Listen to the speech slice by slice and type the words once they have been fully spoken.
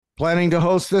Planning to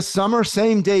host this summer?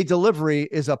 Same-day delivery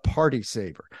is a party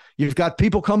saver. You've got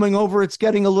people coming over. It's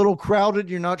getting a little crowded.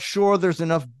 You're not sure there's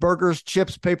enough burgers,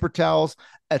 chips, paper towels,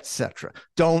 etc.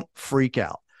 Don't freak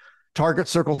out. Target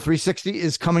Circle 360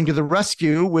 is coming to the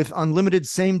rescue with unlimited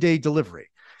same-day delivery.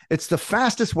 It's the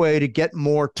fastest way to get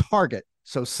more Target,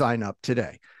 so sign up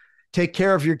today. Take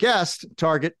care of your guest.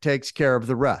 Target takes care of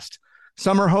the rest.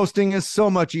 Summer hosting is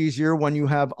so much easier when you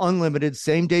have unlimited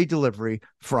same-day delivery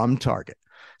from Target.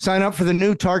 Sign up for the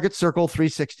new Target Circle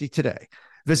 360 today.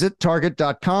 Visit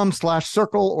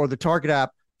target.com/circle or the Target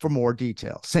app for more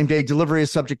details. Same-day delivery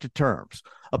is subject to terms.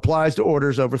 Applies to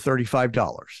orders over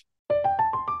 $35.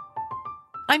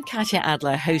 I'm Katya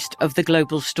Adler, host of The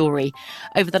Global Story.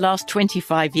 Over the last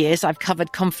 25 years, I've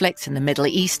covered conflicts in the Middle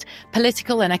East,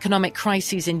 political and economic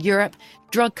crises in Europe,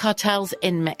 drug cartels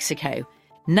in Mexico.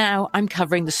 Now I'm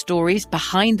covering the stories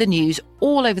behind the news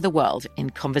all over the world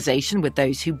in conversation with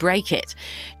those who break it.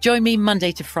 Join me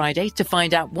Monday to Friday to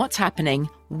find out what's happening,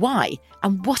 why,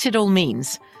 and what it all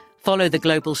means. Follow The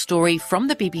Global Story from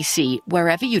the BBC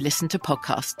wherever you listen to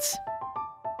podcasts.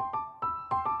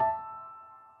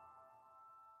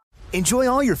 Enjoy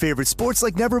all your favorite sports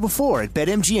like never before at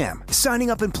BetMGM. Signing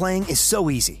up and playing is so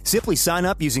easy. Simply sign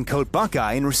up using code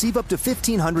Buckeye and receive up to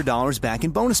 $1,500 back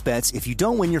in bonus bets if you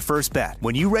don't win your first bet.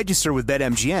 When you register with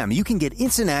BetMGM, you can get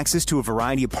instant access to a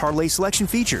variety of parlay selection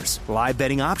features, live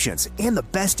betting options, and the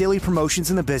best daily promotions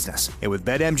in the business. And with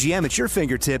BetMGM at your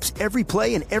fingertips, every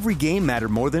play and every game matter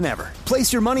more than ever.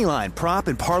 Place your moneyline, prop,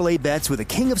 and parlay bets with the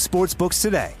king of sportsbooks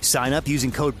today. Sign up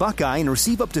using code Buckeye and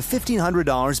receive up to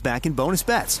 $1,500 back in bonus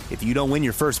bets if you don't win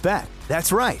your first bet.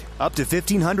 That's right, up to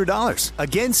 $1,500.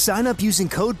 Again, sign up using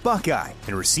code Buckeye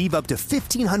and receive up to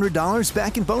 $1,500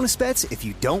 back in bonus bets if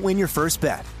you don't win your first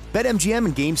bet. BetMGM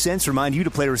and GameSense remind you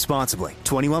to play responsibly.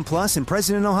 21 plus and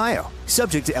present in Ohio.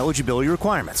 Subject to eligibility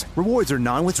requirements. Rewards are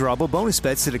non-withdrawable bonus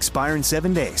bets that expire in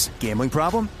 7 days. Gambling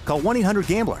problem? Call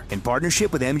 1-800-GAMBLER in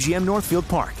partnership with MGM Northfield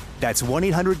Park. That's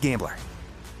 1-800-GAMBLER.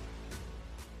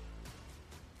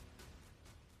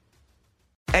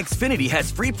 Xfinity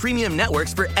has free premium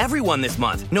networks for everyone this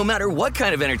month, no matter what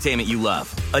kind of entertainment you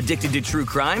love. Addicted to true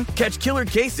crime? Catch killer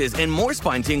cases and more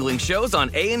spine-tingling shows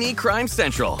on A&E Crime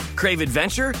Central. Crave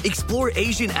adventure? Explore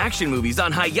Asian action movies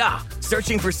on Hi-YAH.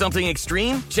 Searching for something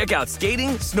extreme? Check out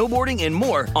skating, snowboarding, and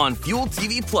more on Fuel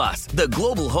TV Plus, the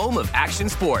global home of action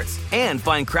sports. And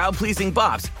find crowd-pleasing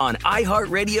bops on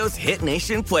iHeartRadio's Hit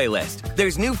Nation playlist.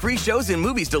 There's new free shows and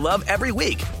movies to love every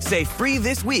week. Say free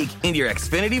this week in your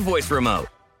Xfinity voice remote.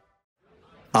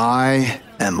 I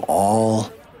am all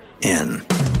in.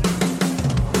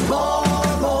 More,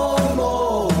 more,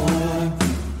 more.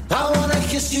 I wanna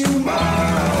kiss you more. More,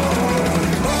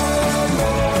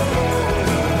 more, more.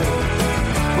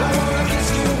 I wanna kiss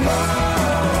you more.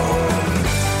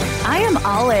 I am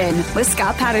all in with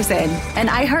Scott Patterson, an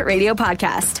iHeartRadio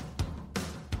podcast.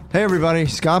 Hey, everybody.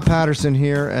 Scott Patterson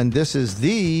here, and this is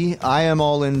the I Am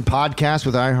All In podcast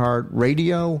with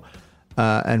iHeartRadio.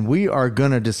 And we are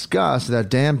going to discuss that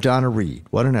damn Donna Reed.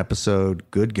 What an episode.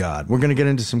 Good God. We're going to get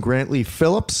into some Grant Lee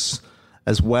Phillips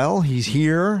as well. He's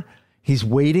here. He's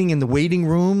waiting in the waiting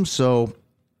room. So,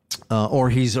 or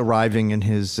he's arriving in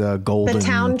his golden... The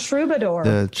town troubadour.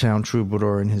 The town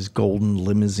troubadour in his golden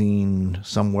limousine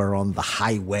somewhere on the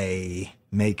highway,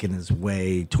 making his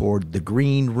way toward the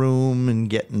green room and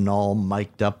getting all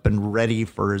mic'd up and ready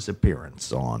for his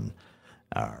appearance on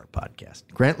our podcast.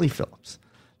 Grant Lee Phillips.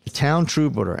 The town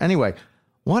troubadour. Anyway,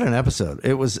 what an episode.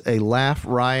 It was a laugh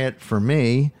riot for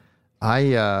me.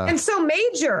 And so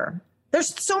major.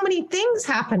 There's so many things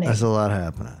happening. There's a lot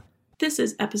happening. This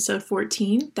is episode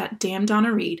 14, That Damn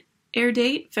Donna Reed. Air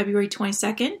date, February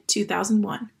 22nd,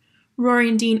 2001. Rory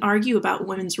and Dean argue about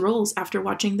women's roles after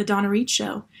watching The Donna Reed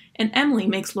Show, and Emily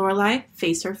makes Lorelai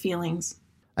face her feelings.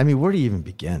 I mean, where do you even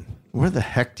begin? Where the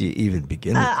heck do you even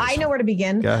begin? I know where to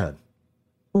begin. Go ahead.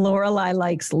 Lorelai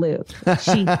likes Luke.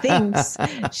 She thinks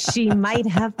she might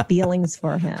have feelings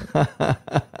for him.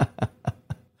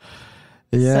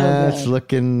 Yeah, it's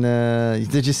looking.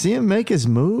 Did you see him make his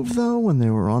move though when they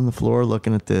were on the floor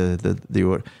looking at the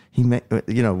order? He made,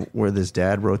 where his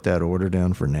dad wrote that order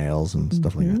down for nails and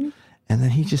stuff like that. And then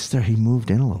he moved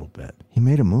in a little bit. He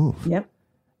made a move. Yep.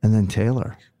 And then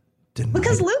Taylor didn't.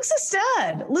 Because Luke's a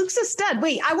stud. Luke's a stud.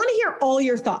 Wait, I want to hear all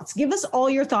your thoughts. Give us all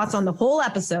your thoughts on the whole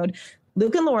episode.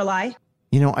 Luke and Lorelai.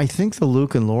 I think the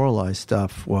Luke and Lorelai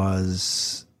stuff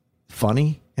was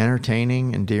funny,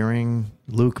 entertaining, endearing.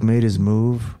 Luke made his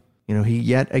move. He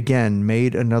yet again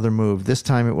made another move. This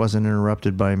time it wasn't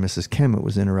interrupted by Mrs. Kim. It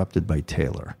was interrupted by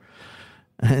Taylor.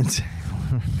 And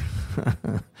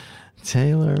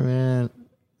Taylor, man,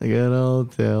 Good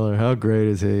old Taylor. How great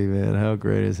is he, man? How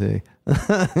great is he?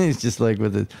 He's just like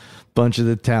with a bunch of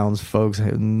the town's folks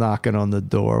knocking on the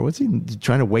door. What's he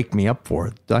trying to wake me up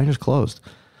for? Diner's closed.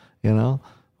 You know?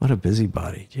 What a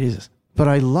busybody. Jesus. But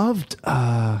I loved,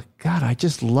 God, I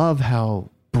just love how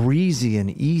breezy and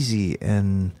easy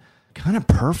and kind of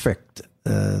perfect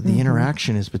the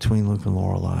interaction is between Luke and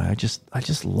Lorelai. I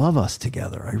just love us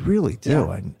together. I really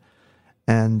do.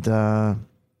 Yeah.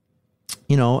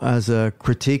 You know, as a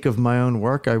critique of my own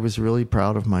work, I was really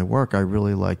proud of my work. I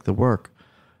really liked the work.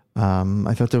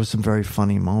 I thought there was some very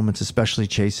funny moments, especially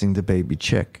chasing the baby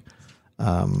chick.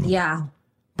 Yeah.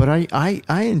 But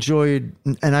I enjoyed,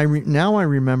 and now I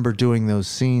remember doing those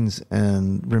scenes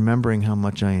and remembering how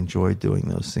much I enjoyed doing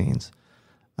those scenes.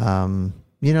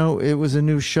 You know, it was a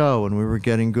new show and we were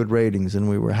getting good ratings and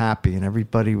we were happy and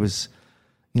everybody was,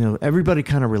 you know, everybody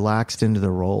kind of relaxed into their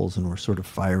roles and were sort of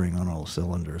firing on all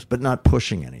cylinders, but not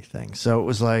pushing anything. So it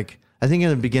was like, I think in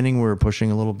the beginning we were pushing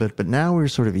a little bit, but now we're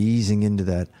sort of easing into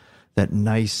that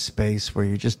nice space where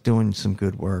you're just doing some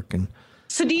good work. And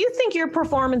so do you think your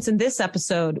performance in this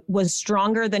episode was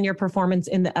stronger than your performance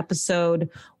in the episode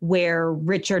where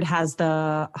Richard has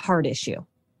the heart issue?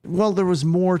 Well, there was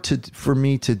more for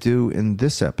me to do in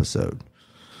this episode.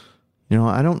 You know,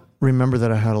 I don't remember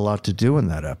that I had a lot to do in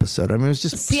that episode. I mean, it was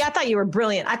just... See, I thought you were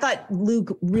brilliant. I thought we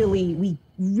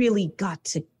really got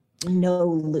to know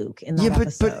Luke in that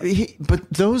episode. But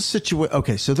those situations...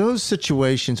 Okay, so those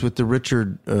situations with the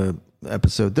Richard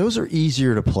episode, those are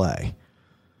easier to play.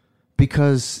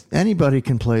 Because anybody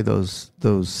can play those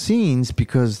scenes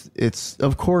because it's...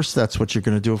 Of course, that's what you're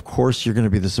going to do. Of course, you're going to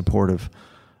be the support of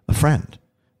a friend.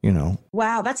 You know.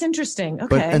 Wow, that's interesting.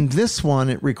 Okay. And this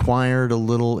one, it required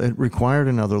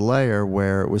another layer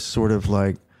where it was sort of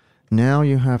like, now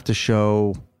you have to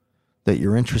show that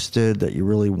you're interested, that you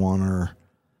really want her,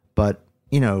 but,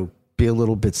 you know, be a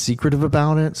little bit secretive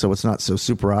about it. So it's not so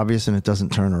super obvious and it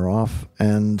doesn't turn her off.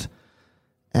 And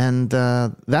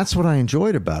that's what I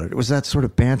enjoyed about it. It was that sort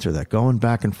of banter, that going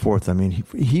back and forth. I mean,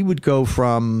 he would go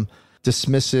from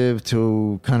dismissive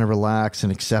to kind of relaxed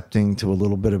and accepting to a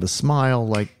little bit of a smile,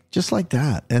 like just like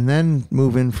that, and then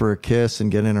move in for a kiss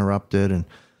and get interrupted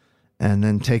and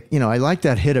then take, you know, I like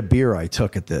that hit of beer I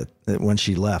took when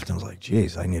she left. I was like,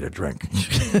 geez, I need a drink.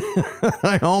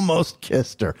 I almost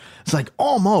kissed her. It's like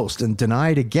almost, and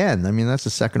denied again. I mean, that's the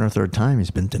second or third time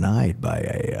he's been denied by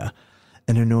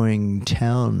an annoying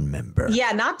town member.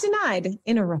 Yeah, not denied,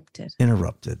 interrupted.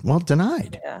 Well,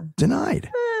 denied. Yeah.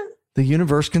 Denied. The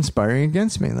universe conspiring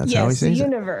against me. That's how he says it.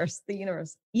 The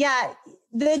universe. Yeah,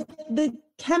 the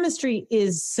chemistry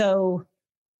is so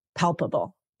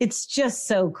palpable. It's just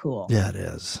so cool. Yeah, it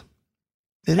is.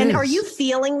 Are you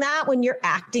feeling that when you're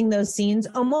acting those scenes?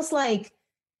 Almost like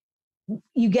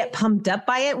you get pumped up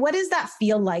by it. What does that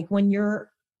feel like when you're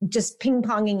just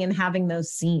ping-ponging and having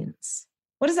those scenes?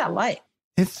 What is that like?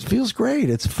 It feels great.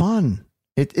 It's fun.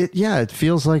 It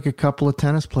feels like a couple of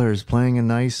tennis players playing a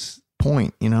nice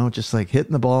point, you know, just like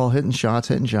hitting the ball, hitting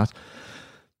shots.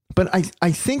 But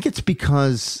I think it's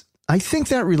because I think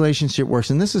that relationship works.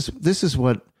 And this is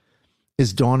what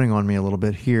is dawning on me a little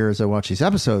bit here as I watch these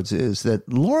episodes, is that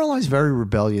Lorelai's very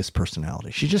rebellious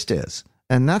personality. She just is.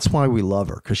 And that's why we love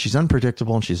her, because she's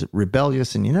unpredictable and she's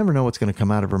rebellious and you never know what's going to come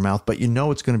out of her mouth, but you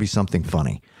know it's going to be something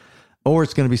funny or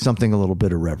it's going to be something a little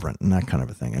bit irreverent and that kind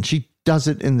of a thing. And she does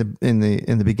it in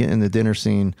the dinner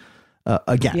scene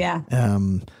again. Yeah.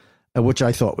 Which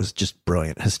I thought was just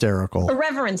brilliant, hysterical.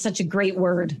 Irreverent, such a great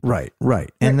word. Right.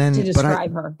 And then to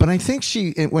describe her. But I think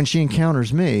when she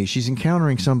encounters me, she's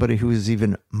encountering somebody who is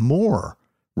even more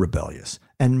rebellious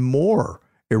and more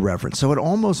irreverent. So it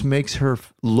almost makes her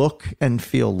look and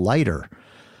feel lighter.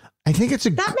 I think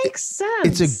that makes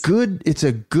sense. It's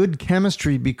a good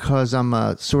chemistry because I'm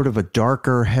a sort of a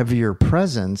darker, heavier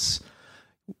presence,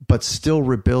 but still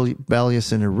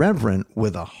rebellious and irreverent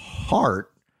with a heart.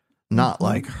 Not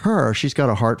like her. She's got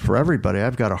a heart for everybody.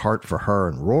 I've got a heart for her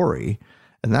and Rory,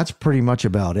 and that's pretty much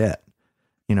about it.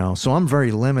 You know, so I'm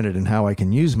very limited in how I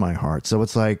can use my heart. So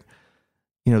it's like,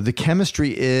 you know, the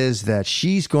chemistry is that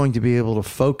she's going to be able to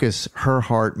focus her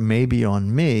heart maybe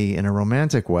on me in a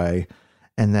romantic way,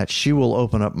 and that she will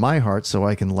open up my heart so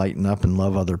I can lighten up and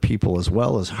love other people as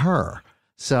well as her.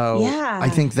 So yeah. I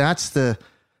think that's the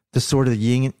sort of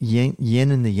yin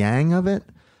and the yang of it.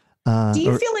 Do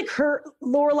you feel like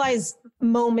Lorelai's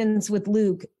moments with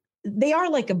Luke, they are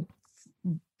like a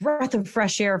breath of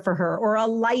fresh air for her or a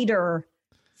lighter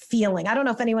feeling? I don't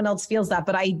know if anyone else feels that,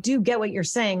 but I do get what you're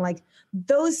saying. Like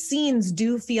those scenes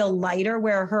do feel lighter,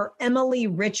 where her Emily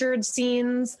Richards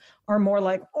scenes are more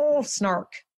like, oh,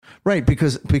 snark. Right.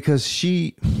 Because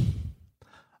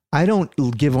I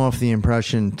don't give off the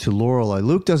impression to Lorelai.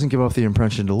 Luke doesn't give off the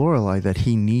impression to Lorelai that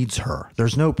he needs her.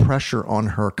 There's no pressure on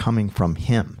her coming from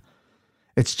him.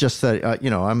 It's just that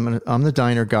I'm the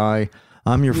diner guy.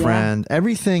 I'm your friend.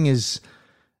 Everything is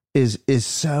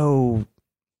so.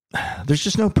 There's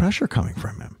just no pressure coming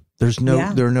from him.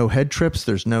 There are no head trips.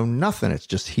 There's no nothing. It's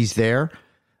just he's there.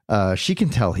 She can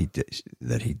tell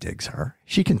that he digs her.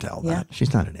 She can tell that.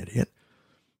 She's not an idiot.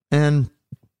 And,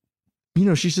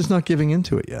 she's just not giving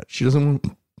into it yet. She doesn't,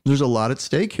 there's a lot at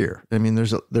stake here. I mean,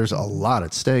 there's a lot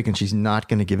at stake, and she's not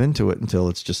going to give into it until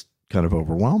it's just kind of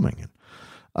overwhelming.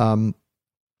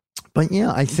 But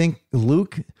yeah, I think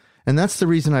Luke, and that's the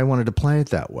reason I wanted to play it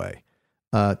that way,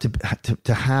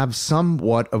 to have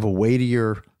somewhat of a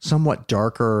weightier, somewhat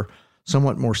darker,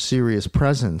 somewhat more serious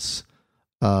presence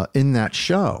in that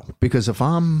show. Because if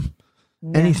I'm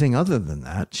anything other than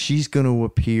that, she's going to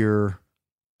appear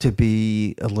to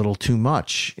be a little too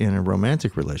much in a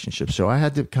romantic relationship. So I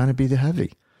had to kind of be the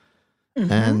heavy.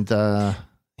 And,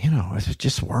 it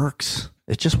just works.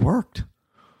 It just worked.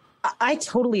 I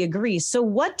totally agree. So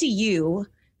what do you,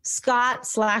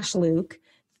 Scott/Luke,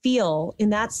 feel in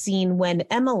that scene when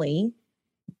Emily,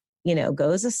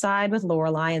 goes aside with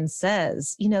Lorelai and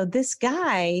says, this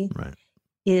guy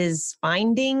is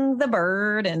finding the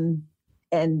bird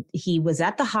and he was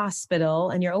at the hospital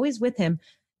and you're always with him.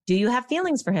 Do you have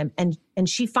feelings for him? And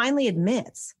she finally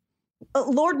admits,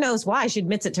 Lord knows why she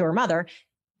admits it to her mother.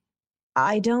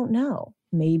 I don't know.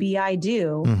 Maybe I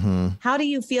do. Mm-hmm. How do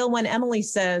you feel when Emily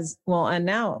says, well, and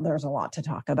now there's a lot to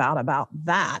talk about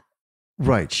that?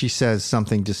 Right. She says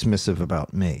something dismissive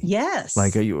about me. Yes.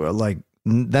 Like, are you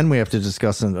then we have to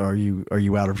discuss, are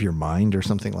you out of your mind or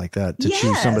something like that to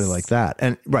choose somebody like that?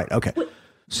 And right. Okay.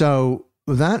 So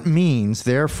that means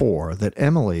therefore that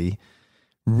Emily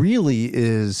really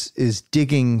is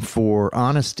digging for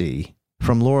honesty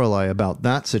from Lorelai about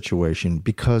that situation,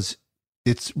 because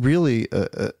it's really,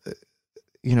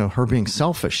 her being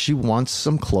selfish. She wants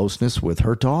some closeness with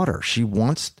her daughter. She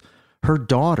wants her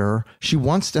daughter. She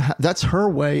wants to that's her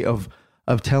way of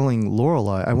telling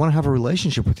Lorelai, I want to have a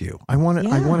relationship with you. I want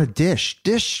to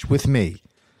dish with me.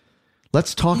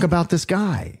 Let's talk about this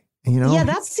guy. Yeah,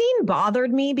 that scene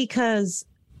bothered me because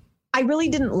I really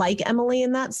didn't like Emily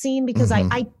in that scene, because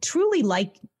I truly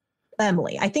like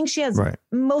Emily. I think she has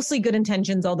mostly good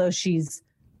intentions, although she's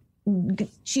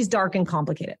dark and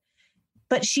complicated.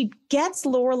 But she gets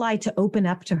Lorelai to open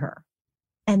up to her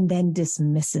and then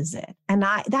dismisses it. And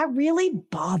that really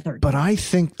bothered me. But I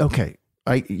think,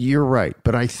 you're right.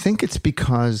 But I think it's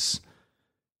because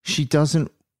she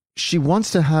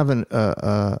wants to have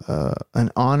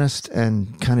an honest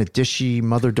and kind of dishy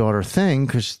mother-daughter thing,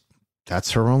 because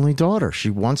that's her only daughter. She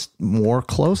wants more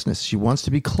closeness. She wants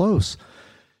to be close.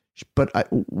 But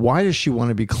why does she want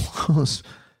to be close?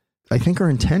 I think her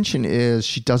intention is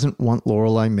she doesn't want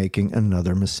Lorelai making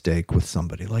another mistake with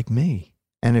somebody like me.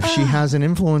 And if she has an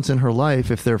influence in her life,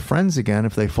 if they're friends again,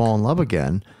 if they fall in love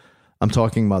again, I'm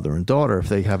talking mother and daughter, if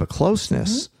they have a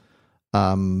closeness,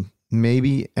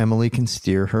 maybe Emily can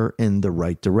steer her in the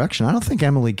right direction. I don't think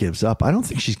Emily gives up. I don't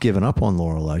think she's given up on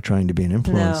Lorelai trying to be an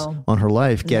influence on her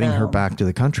life, getting her back to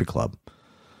the country club.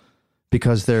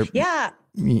 Because they're... Yeah.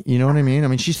 You know what I mean? I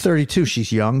mean, she's 32.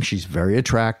 She's young. She's very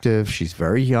attractive. She's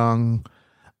very young.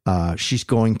 She's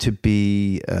going to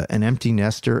be an empty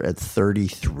nester at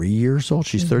 33 years old.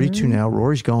 She's 32 now.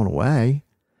 Rory's going away.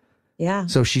 Yeah.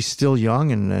 So she's still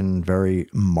young and very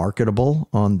marketable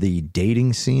on the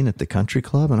dating scene at the country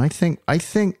club. And I think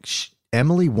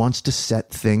Emily wants to set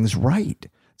things right.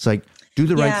 It's like, do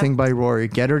the right thing by Rory,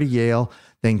 get her to Yale,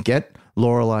 then get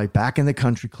Lorelai back in the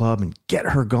country club and get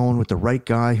her going with the right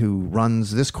guy who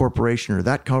runs this corporation or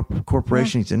that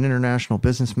corporation. He's an international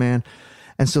businessman.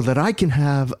 And so that I can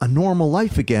have a normal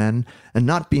life again and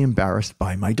not be embarrassed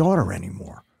by my daughter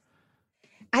anymore.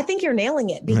 I think you're nailing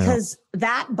it, because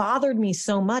that bothered me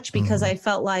so much, because I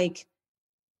felt like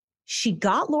she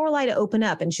got Lorelai to open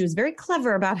up, and she was very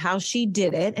clever about how she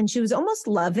did it. And she was almost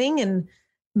loving and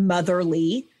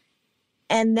motherly.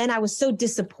 And then I was so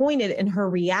disappointed in her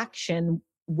reaction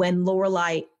when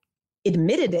Lorelai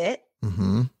admitted it.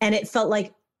 And it felt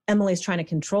like Emily's trying to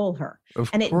control her.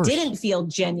 And it didn't feel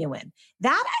genuine.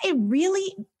 It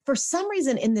really, for some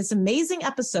reason, in this amazing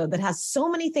episode that has so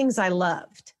many things I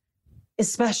loved,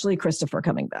 especially Christopher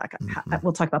coming back.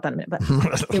 We'll talk about that in a minute,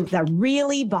 but that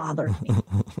really bothered me.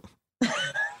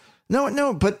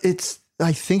 No, but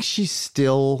I think she's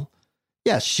still,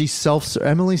 she's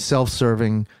Emily's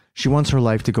self-serving. She wants her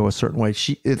life to go a certain way.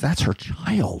 That's her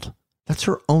child. That's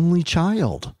her only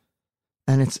child.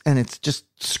 And it's just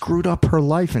screwed up her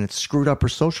life, and it's screwed up her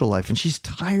social life. And she's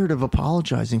tired of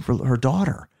apologizing for her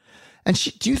daughter.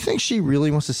 And do you think she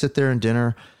really wants to sit there in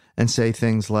dinner and say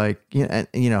things like,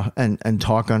 and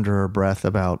talk under her breath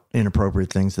about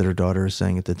inappropriate things that her daughter is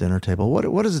saying at the dinner table?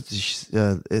 What is it?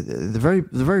 The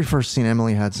very first scene,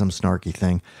 Emily had some snarky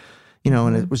thing,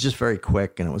 and it was just very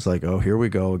quick, and it was like, oh, here we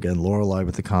go again, Lorelai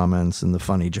with the comments and the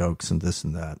funny jokes and this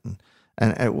and that,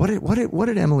 and what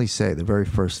did Emily say? The very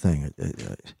first thing,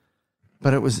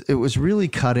 but it was really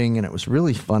cutting, and it was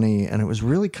really funny, and it was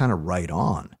really kind of right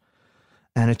on.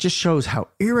 And it just shows how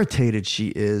irritated she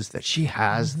is that she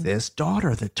has this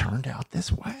daughter that turned out this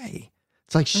way.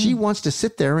 It's like she wants to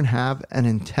sit there and have an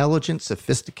intelligent,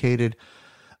 sophisticated,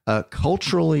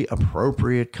 culturally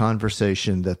appropriate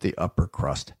conversation that the upper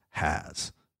crust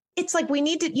has. It's like we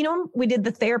need to, we did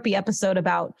the therapy episode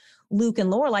about Luke and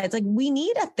Lorelai. It's like we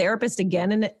need a therapist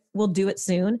again, and we'll do it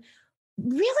soon.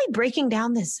 Really breaking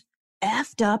down this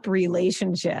effed up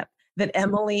relationship that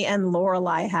Emily and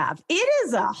Lorelai have. It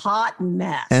is a hot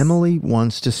mess. Emily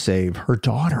wants to save her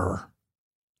daughter.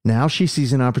 Now she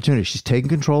sees an opportunity. She's taking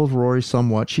control of Rory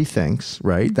somewhat, she thinks,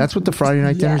 right? That's what the Friday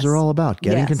night dinners are all about.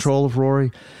 Getting control of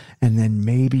Rory and then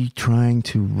maybe trying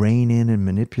to rein in and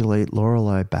manipulate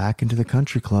Lorelai back into the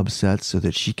country club set so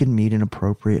that she can meet an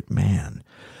appropriate man.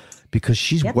 Because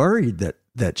she's worried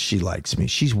that she likes me.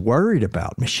 She's worried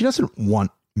about me. She doesn't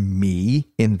want me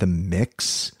in the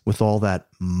mix with all that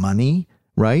money,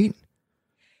 right?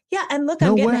 Yeah, and look,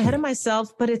 I'm getting ahead of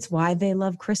myself, but it's why they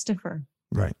love Christopher.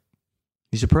 Right.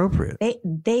 He's appropriate.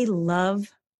 They love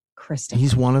Christopher.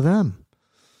 He's one of them.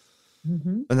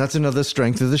 And that's another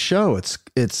strength of the show. It's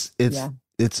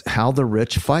how the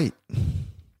rich fight.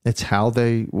 It's how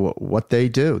what they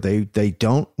do. They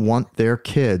don't want their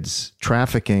kids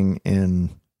trafficking in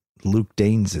Luke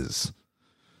Daines's.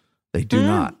 They do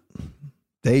not.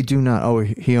 They do not. Oh,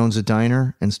 he owns a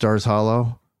diner in Stars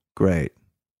Hollow? Great.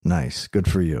 Nice. Good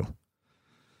for you.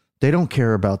 They don't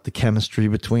care about the chemistry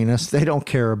between us. They don't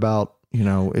care about,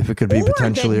 if it could be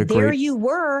potentially a great... There you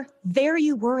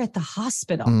were at the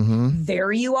hospital.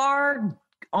 There you are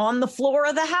on the floor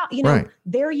of the house.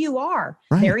 There you are.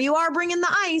 Right. There you are bringing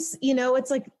the ice.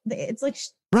 It's like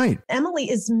right. Emily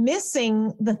is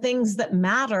missing the things that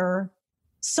matter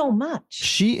so much.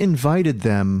 She invited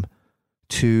them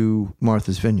to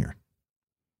Martha's Vineyard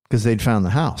because they'd found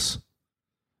the house.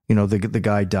 The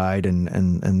guy died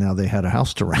and now they had a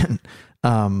house to rent.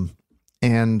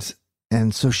 And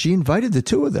so she invited the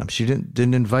two of them. She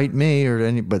didn't invite me or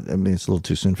any, but I mean, it's a little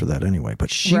too soon for that anyway, but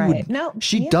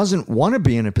she doesn't want to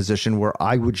be in a position where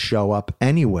I would show up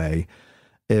anyway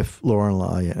if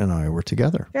Lorelai and I were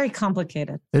together. Very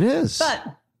complicated. It is. But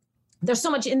there's so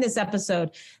much in this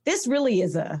episode. This really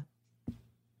is a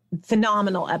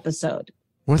phenomenal episode.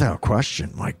 Without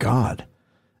question. My God.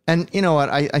 And you know what?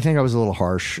 I think I was a little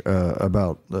harsh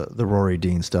about the Rory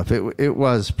Dean stuff. It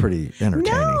was pretty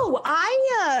entertaining. No,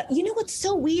 you know what's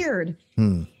so weird?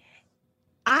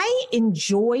 I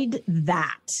enjoyed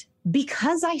that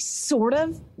because I sort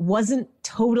of wasn't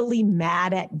totally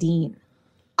mad at Dean.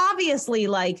 Obviously,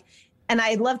 and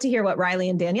I'd love to hear what Riley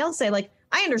and Danielle say.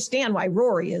 I understand why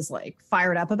Rory is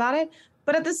fired up about it.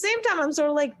 But at the same time, I'm sort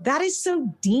of that is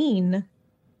so Dean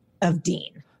of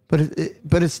Dean.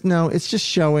 But it's just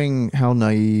showing how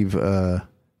naive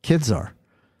kids are.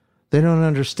 They don't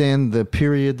understand the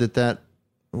period that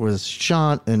was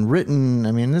shot and written.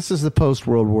 I mean, this is the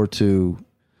post-World War II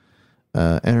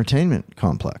entertainment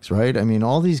complex, right? I mean,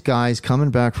 all these guys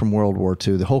coming back from World War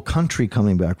II, the whole country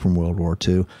coming back from World War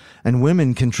II, and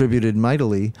women contributed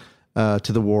mightily to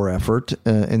the war effort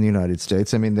in the United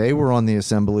States. I mean, they were on the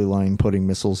assembly line putting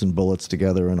missiles and bullets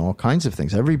together and all kinds of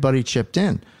things. Everybody chipped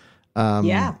in.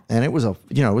 And it was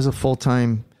a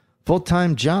full-time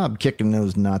job kicking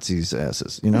those Nazis'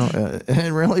 asses.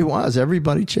 It really was.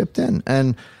 Everybody chipped in,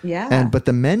 but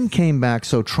the men came back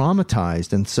so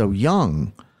traumatized and so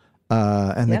young,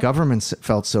 and the government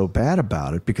felt so bad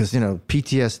about it because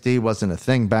PTSD wasn't a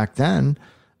thing back then.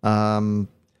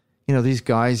 These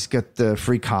guys get the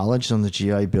free college on the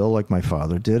GI Bill like my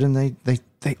father did, and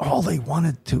they all they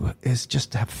wanted to is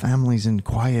just to have families in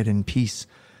quiet and peace.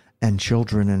 And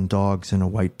children and dogs and a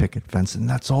white picket fence. And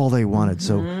that's all they wanted.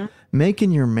 So making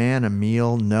your man a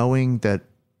meal, knowing that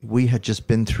we had just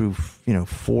been through, 4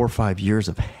 or 5 years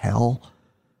of hell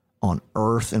on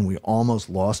earth and we almost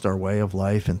lost our way of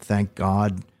life. And thank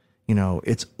God,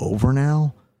 it's over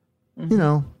now. You're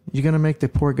going to make the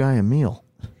poor guy a meal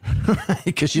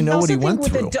because what he went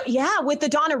through. With the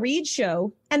Donna Reed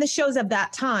show and the shows of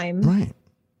that time. Right.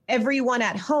 Everyone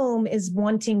at home is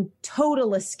wanting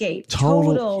total escape.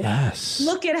 Yes.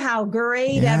 Look at how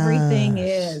great everything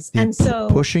is. And so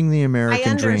pushing the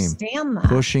American dream. I understand that.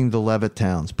 Pushing the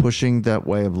Levittowns, pushing that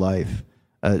way of life.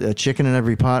 a chicken in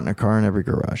every pot and a car in every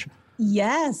garage.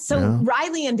 Yes. So Yeah.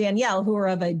 Riley and Danielle, who are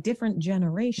of a different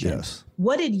generation, Yes.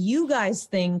 what did you guys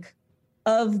think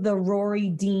of the Rory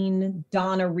Dean,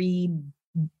 Donna Reed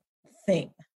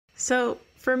thing? So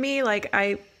for me, like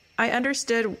I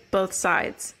understood both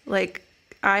sides. Like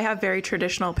I have very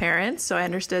traditional parents, so I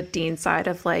understood Dean's side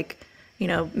of like, you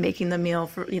know, making the meal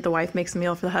for the wife makes the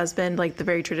meal for the husband, like the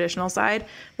very traditional side.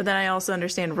 But then I also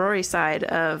understand Rory's side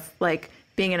of like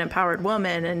being an empowered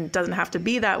woman and doesn't have to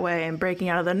be that way and breaking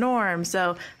out of the norm.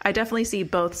 So I definitely see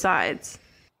both sides.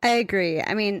 I agree.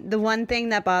 I mean, the one thing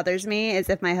that bothers me is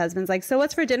if my husband's like, so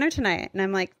what's for dinner tonight? And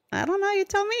I'm like, I don't know. You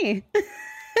tell me.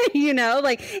 You know,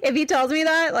 like if he tells me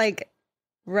that, like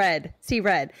see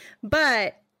red.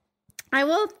 But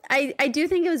I do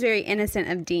think it was very innocent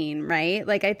of Dean, right?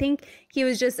 Like, I think he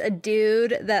was just a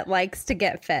dude that likes to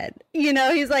get fed. You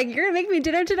know, he's like, you're going to make me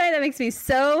dinner tonight? That makes me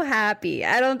so happy.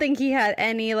 I don't think he had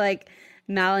any like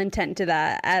malintent to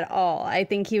that at all. I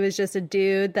think he was just a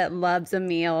dude that loves a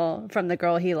meal from the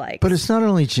girl he likes. But it's not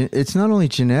only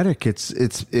genetic. It's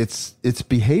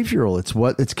behavioral.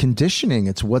 It's conditioning.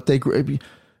 It's what they.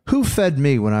 Who fed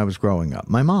me when I was growing up?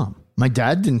 My mom. My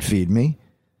dad didn't feed me,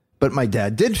 but my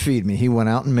dad did feed me. He went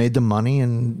out and made the money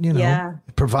and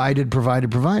provided.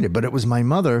 But it was my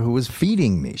mother who was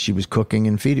feeding me. She was cooking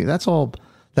and feeding. That's all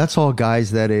guys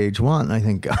that age want. And I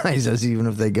think guys, even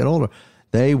if they get older,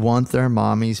 they want their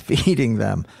mommies feeding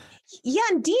them. Yeah,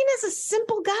 and Dean is a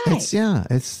simple guy. It's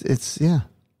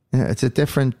a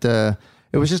different. It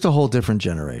was just a whole different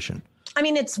generation. I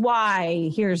mean, it's why.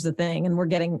 Here's the thing, and we're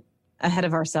getting ahead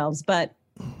of ourselves, but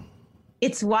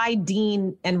it's why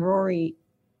Dean and Rory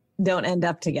don't end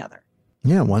up together.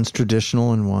 Yeah, one's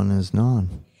traditional and one is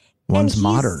non. One's and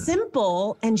modern. He's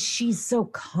simple, and she's so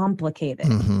complicated.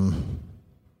 Mm-hmm.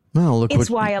 Well, look. It's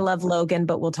why I love Logan,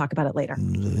 but we'll talk about it later.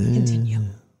 Continue.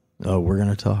 Oh, we're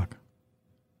gonna talk.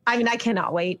 I mean, I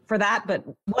cannot wait for that. But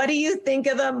what do you think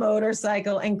of the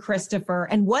motorcycle and Christopher?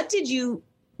 And what did you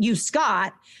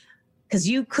Scott, because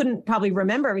you couldn't probably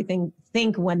remember everything,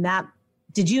 think when that,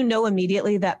 did you know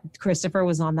immediately that Christopher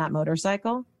was on that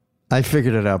motorcycle? I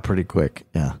figured it out pretty quick.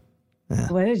 Yeah.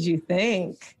 What did you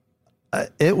think?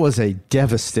 It was a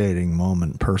devastating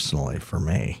moment personally for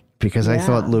me because I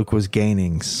thought Luke was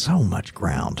gaining so much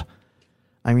ground.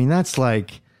 I mean, that's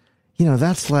like,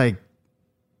 the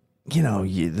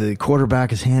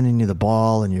quarterback is handing you the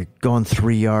ball and you're going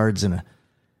 3 yards in a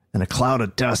cloud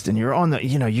of dust and you're on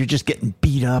you're just getting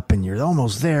beat up and you're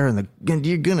almost there and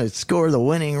you're going to score the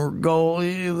winning goal,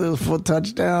 the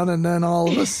touchdown. And then all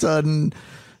of a sudden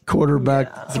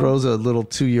quarterback throws a little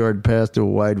 2-yard pass to a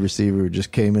wide receiver who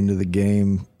just came into the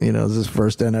game. It's his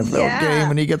first NFL game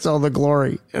and he gets all the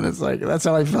glory. And it's like, that's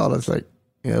how I felt. It's like,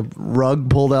 rug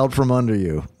pulled out from under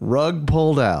you. Rug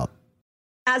pulled out.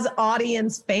 As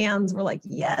audience fans, we're like,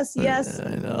 yes.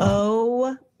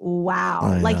 Oh,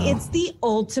 wow. Like, it's the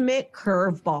ultimate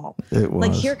curveball. It was.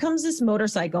 Like, here comes this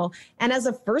motorcycle. And as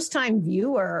a first-time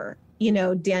viewer,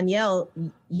 Danielle,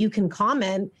 you can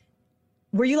comment.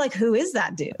 Were you like, who is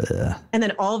that dude? And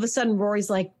then all of a sudden,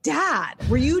 Rory's like, Dad.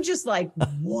 Were you just like,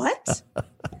 what?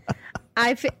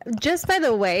 Just by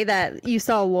the way that you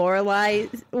saw Lorelai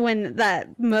when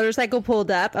that motorcycle pulled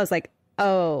up, I was like,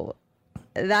 oh,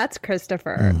 that's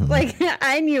Christopher. Mm-hmm. Like,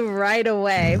 I knew right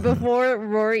away before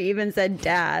Rory even said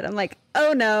Dad. I'm like,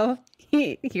 oh no,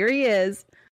 here he is.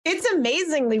 It's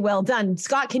amazingly well done.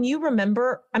 Scott, can you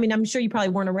remember? I mean, I'm sure you probably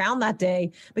weren't around that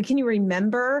day, but can you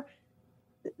remember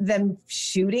them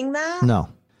shooting that? No.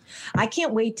 I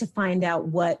can't wait to find out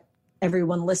what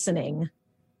everyone listening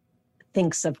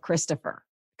thinks of Christopher.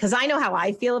 Because I know how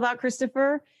I feel about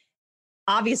Christopher.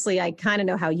 Obviously, I kind of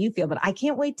know how you feel, but I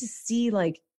can't wait to see,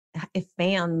 like, if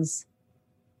fans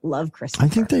love Christopher. I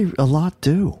think a lot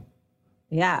do.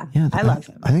 Yeah, I love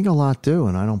him. I think a lot do,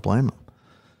 and I don't blame him.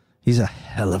 He's a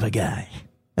hell of a guy.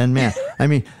 And man, I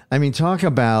mean, talk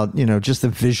about, just the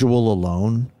visual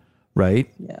alone, right?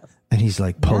 Yes. And he's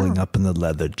like pulling up in the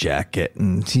leather jacket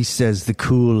and he says the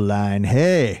cool line,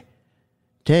 hey,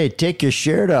 take your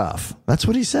shirt off. That's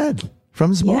what he said from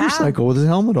his motorcycle with his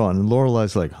helmet on. And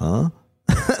Lorelai's like, huh?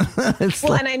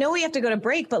 And I know we have to go to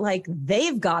break, but like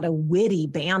they've got a witty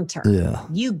banter. Yeah.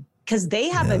 Because they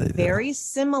have a very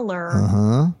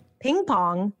similar ping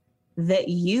pong that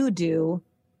you do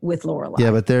with Lorelai.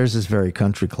 Yeah, but theirs is very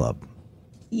country club.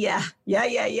 Yeah.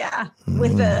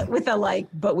 With a like,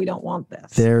 but we don't want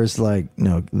this. There's like,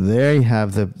 they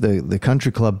have the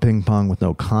country club ping pong with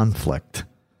no conflict,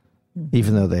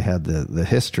 even though they had the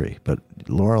history. But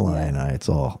Lorelai and I, it's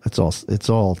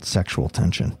all sexual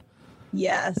tension.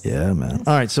 Yes. Yeah, man.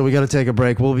 All right, so we got to take a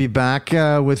break. We'll be back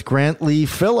with Grant Lee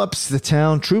Phillips, the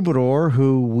town troubadour,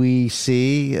 who we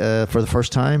see for the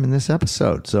first time in this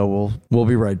episode. So we'll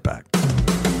be right back.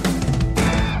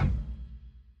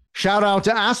 Shout out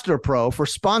to Astropro for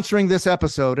sponsoring this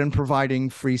episode and providing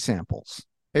free samples.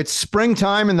 It's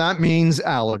springtime, and that means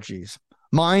allergies.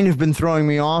 Mine have been throwing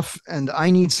me off, and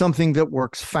I need something that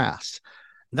works fast.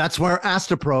 That's where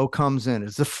Astropro comes in.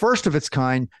 It's the first of its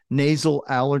kind nasal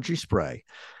allergy spray,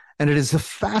 and it is the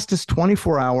fastest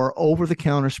 24-hour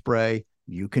over-the-counter spray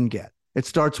you can get. It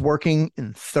starts working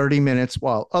in 30 minutes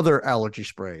while other allergy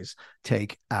sprays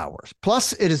take hours.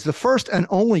 Plus, it is the first and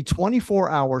only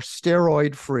 24-hour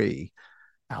steroid-free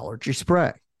allergy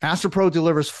spray. Astropro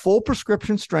delivers full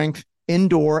prescription strength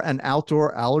indoor and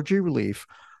outdoor allergy relief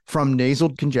from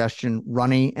nasal congestion,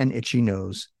 runny and itchy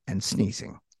nose, and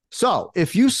sneezing. So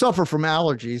if you suffer from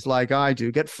allergies like I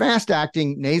do, get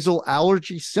fast-acting nasal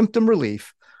allergy symptom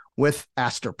relief with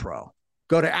Astropro.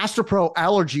 Go to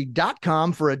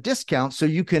astroproallergy.com for a discount so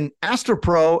you can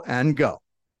Astropro and go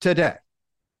today.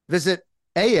 Visit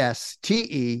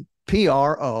ASTEPRO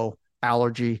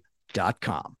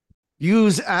allergy.com.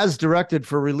 Use as directed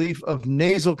for relief of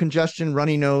nasal congestion,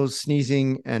 runny nose,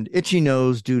 sneezing, and itchy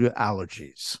nose due to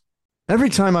allergies. Every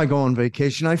time I go on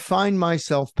vacation, I find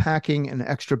myself packing an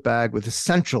extra bag with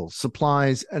essentials,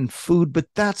 supplies, and food, but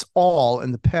that's all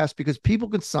in the past because people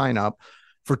can sign up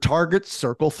for Target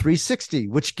Circle 360,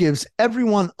 which gives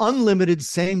everyone unlimited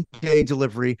same-day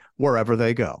delivery wherever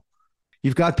they go.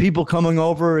 You've got people coming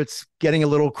over. It's getting a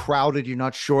little crowded. You're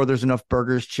not sure there's enough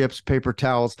burgers, chips, paper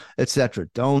towels, etc.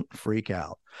 Don't freak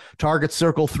out. Target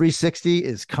Circle 360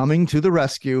 is coming to the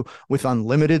rescue with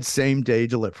unlimited same-day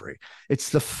delivery.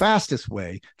 It's the fastest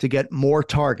way to get more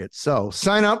Target. So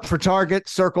sign up for Target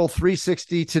Circle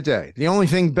 360 today. The only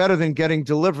thing better than getting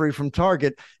delivery from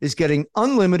Target is getting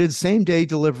unlimited same-day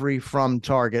delivery from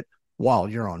Target while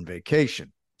you're on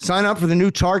vacation. Sign up for the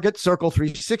new Target Circle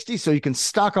 360 so you can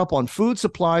stock up on food,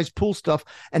 supplies, pool stuff,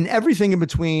 and everything in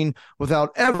between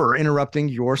without ever interrupting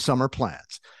your summer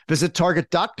plans. Visit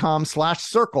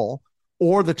target.com/circle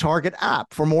or the Target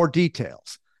app for more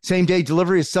details. Same-day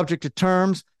delivery is subject to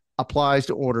terms, applies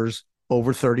to orders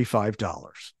over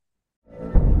 $35.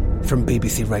 From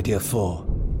BBC Radio 4,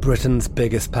 Britain's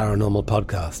biggest paranormal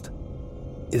podcast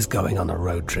is going on a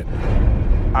road trip.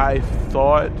 I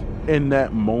thought in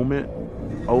that moment,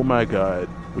 oh my God,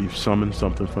 we've summoned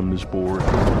something from this board.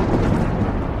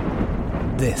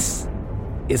 This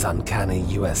is Uncanny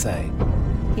USA.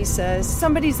 He says,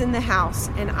 somebody's in the house,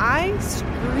 and I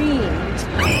screamed.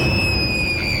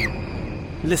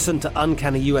 Listen to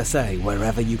Uncanny USA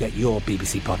wherever you get your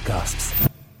BBC podcasts,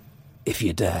 if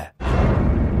you dare.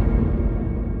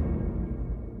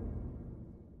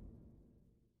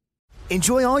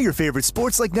 Enjoy all your favorite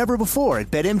sports like never before at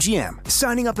BetMGM.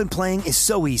 Signing up and playing is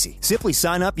so easy. Simply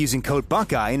sign up using code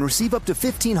Buckeye and receive up to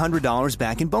 $1,500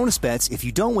 back in bonus bets if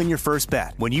you don't win your first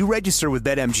bet. When you register with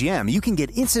BetMGM, you can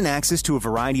get instant access to a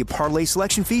variety of parlay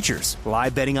selection features,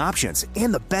 live betting options,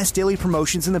 and the best daily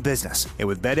promotions in the business. And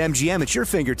with BetMGM at your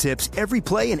fingertips, every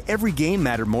play and every game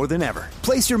matter more than ever.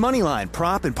 Place your moneyline,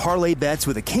 prop, and parlay bets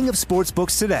with the king of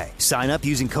sportsbooks today. Sign up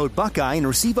using code Buckeye and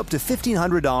receive up to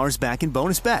 $1,500 back in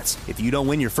bonus bets if you don't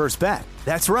win your first bet.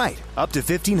 That's right, up to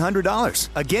 $1,500.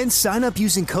 Again, sign up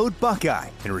using code Buckeye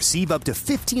and receive up to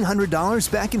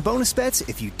 $1,500 back in bonus bets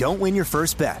if you don't win your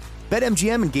first bet.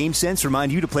 BetMGM and GameSense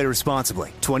remind you to play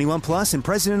responsibly. 21 plus and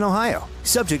present in Ohio.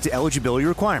 Subject to eligibility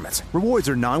requirements. Rewards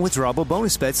are non-withdrawable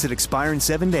bonus bets that expire in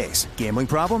 7 days. Gambling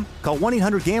problem? Call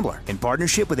 1-800-GAMBLER in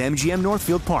partnership with MGM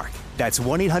Northfield Park. That's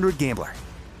 1-800-GAMBLER.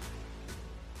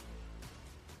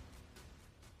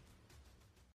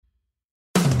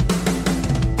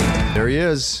 There he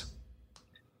is.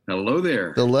 Hello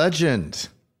there. The legend.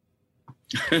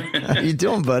 How you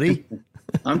doing, buddy?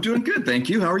 I'm doing good, thank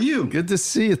you. How are you? Good to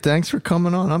see you. Thanks for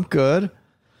coming on. I'm good.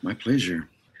 My pleasure.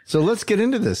 So let's get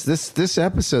into this. This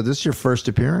episode, this is your first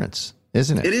appearance,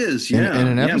 isn't it? It is, yeah. In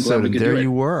an episode, and there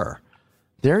you were.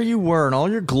 There you were in all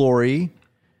your glory.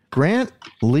 Grant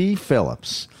Lee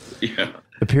Phillips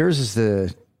appears as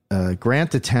the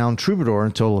Grant the Town Troubadour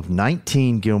in a total of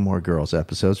 19 Gilmore Girls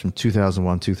episodes from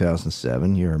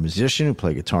 2001-2007. You're a musician who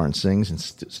plays guitar and sings and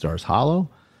stars hollow.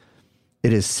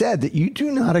 It is said that you do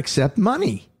not accept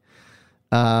money.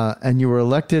 And you were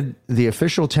elected the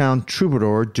official town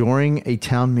troubadour during a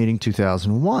town meeting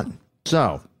 2001.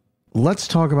 So let's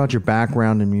talk about your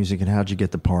background in music and how'd you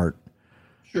get the part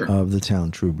of the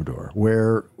town troubadour.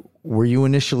 Were you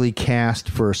initially cast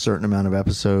for a certain amount of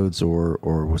episodes, or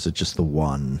was it just the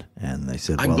one? And they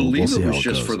said, I believe it was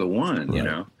just for the one, right. you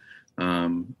know.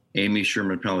 Amy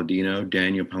Sherman Palladino,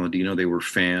 Daniel Palladino. They were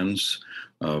fans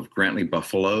of Grantley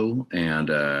Buffalo and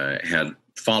had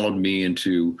followed me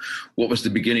into what was the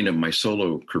beginning of my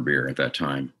solo career at that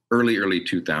time, early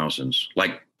 2000s,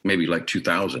 maybe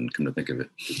 2000, come to think of it.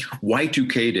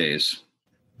 Y2K days.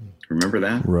 Remember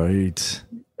that? Right.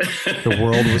 The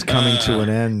world was coming to an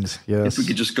end. Yes. If we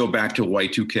could just go back to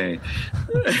Y2K.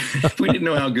 We didn't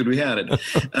know how good we had it.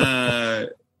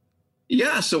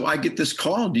 So I get this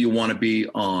call. Do you want to be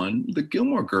on the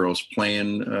Gilmore Girls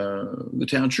playing the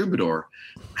Town Troubadour?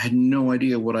 I had no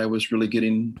idea what I was really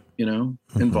getting,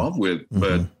 involved with,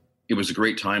 but it was a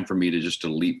great time for me to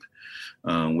leap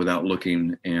without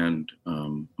looking. And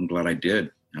I'm glad I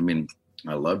did. I mean,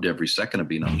 I loved every second of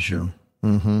being on the show.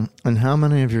 Mm-hmm. And how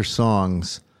many of your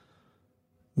songs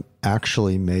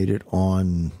actually made it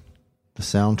on the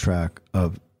soundtrack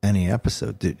of any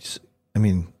episode?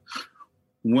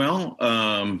 Well,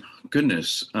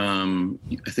 goodness. I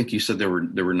think you said there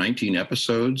were 19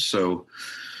 episodes. So,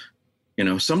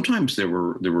 sometimes there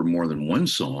were more than one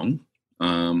song.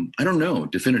 I don't know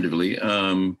definitively.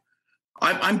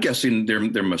 I'm guessing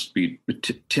there must be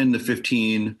 10 to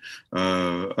 15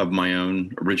 of my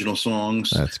own original songs.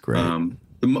 That's great.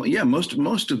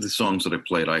 Most of the songs that I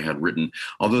played, I had written.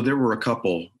 Although there were a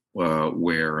couple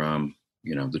where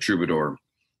the Troubadour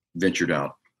ventured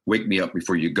out. Wake me up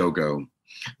before you go.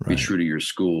 Right. Be true to your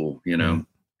school.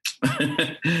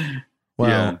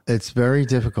 Well, it's very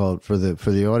difficult for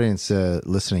the audience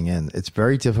listening in. It's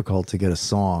very difficult to get a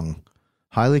song.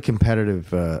 Highly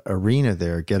competitive arena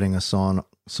there, getting a song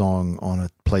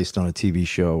placed on a TV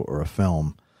show or a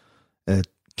film. It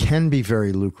can be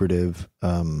very lucrative,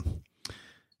 but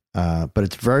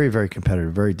it's very, very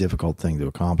competitive, very difficult thing to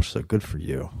accomplish. So good for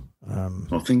you.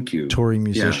 Well, thank you. Touring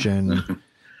musician,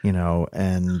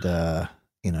 and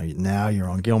now you're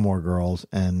on Gilmore Girls,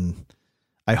 and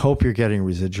I hope you're getting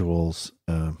residuals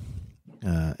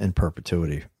in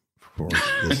perpetuity for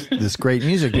this great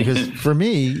music, because for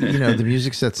me, the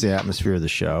music sets the atmosphere of the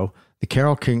show. The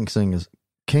Carole King song is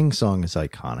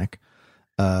iconic.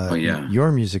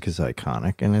 Your music is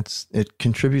iconic, and it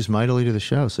contributes mightily to the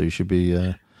show. So you should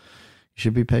be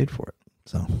paid for it.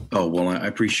 So. Oh, well, I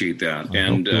appreciate that.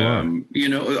 And, and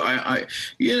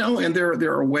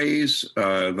there are ways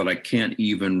that I can't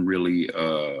even really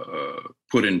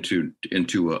put into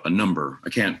a number. I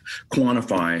can't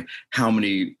quantify how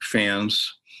many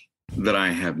fans that I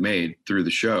have made through the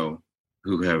show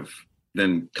who have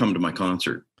then come to my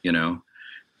concert.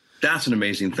 That's an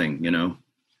amazing thing,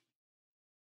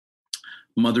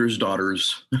 mothers,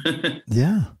 daughters.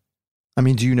 Yeah. I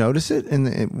mean, do you notice it in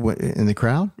the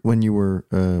crowd when you were?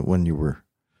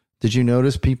 Did you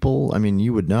notice people? I mean,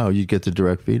 you would know. You'd get the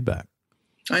direct feedback.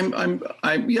 From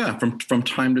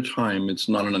time to time, it's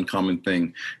not an uncommon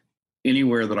thing.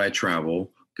 Anywhere that I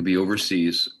travel, could be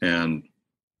overseas, and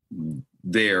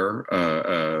there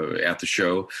at the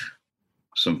show,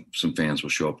 some fans will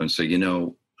show up and say,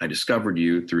 I discovered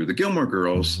you through the Gilmore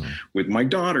Girls with my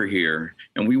daughter here,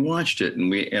 and we watched it,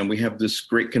 and we have this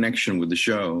great connection with the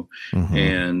show,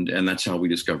 and that's how we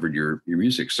discovered your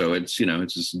music. So it's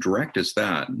it's as direct as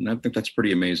that, and I think that's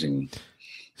pretty amazing.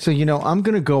 So I'm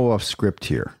going to go off script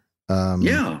here.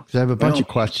 Because I have a bunch of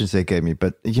questions they gave me,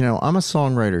 but I'm a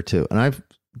songwriter too, and I've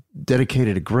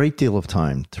dedicated a great deal of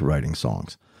time to writing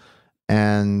songs,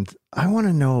 and I want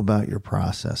to know about your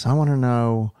process. I want to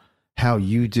know how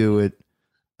you do it.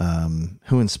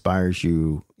 Who inspires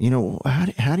you?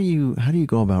 How do you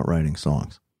go about writing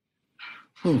songs?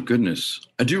 Oh, goodness.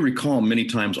 I do recall many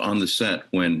times on the set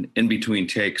when in between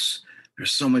takes,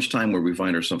 there's so much time where we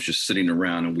find ourselves just sitting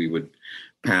around and we would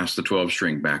pass the 12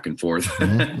 string back and forth.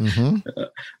 I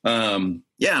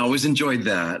always enjoyed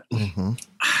that.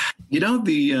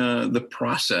 The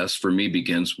process for me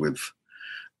begins with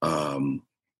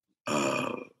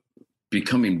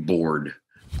becoming bored.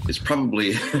 It's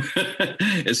probably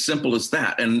as simple as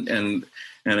that. And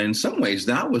in some ways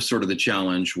that was sort of the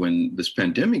challenge when this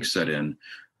pandemic set in.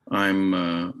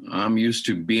 I'm used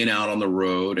to being out on the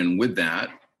road, and with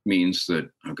that means that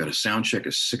I've got a sound check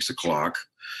at 6:00,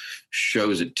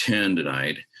 shows at 10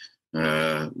 tonight.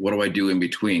 What do I do in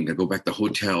between? I go back to the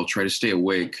hotel, try to stay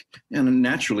awake. And then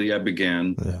naturally I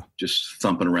began just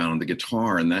thumping around on the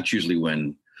guitar. And that's usually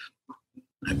when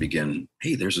I begin,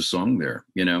 hey, there's a song there.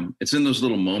 It's in those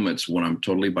little moments when I'm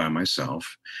totally by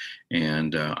myself.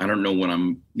 And I don't know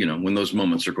when when those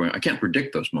moments are going. I can't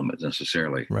predict those moments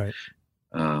necessarily. Right.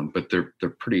 But they're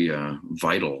pretty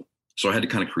vital. So I had to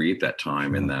kind of create that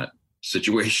time in that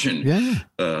situation. Yeah.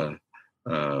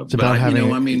 It's about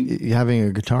having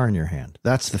a guitar in your hand.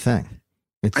 That's the thing.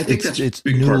 I think that's it's a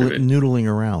big part of it. Noodling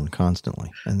around constantly.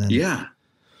 And then,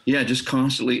 Yeah, just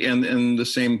constantly, and the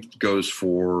same goes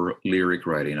for lyric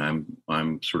writing.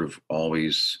 I'm sort of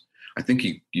always. I think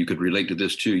you could relate to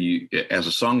this too. You, as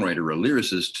a songwriter or a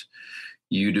lyricist,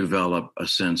 you develop a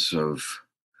sense of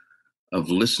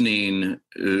listening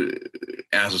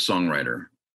as a songwriter.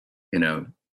 You know,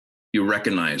 you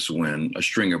recognize when a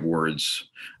string of words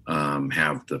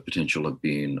have the potential of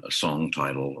being a song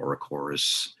title or a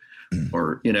chorus,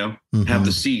 or have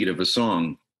the seed of a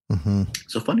song. Mm-hmm.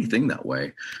 It's a funny thing that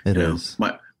way. It is.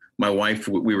 My wife,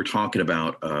 we were talking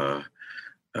about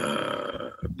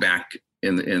back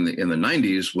in the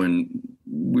 90s when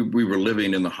we were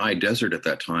living in the high desert at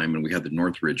that time, and we had the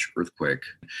Northridge earthquake.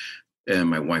 And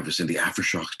my wife was saying the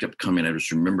aftershocks kept coming. I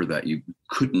just remember that you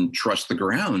couldn't trust the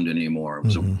ground anymore. It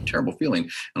was a terrible feeling.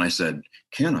 And I said,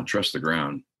 cannot trust the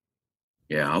ground.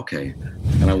 Yeah, okay.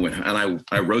 And I went and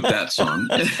I wrote that song.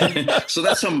 So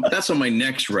that's on my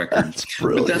next record. That's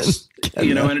brilliant. But that's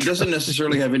and it doesn't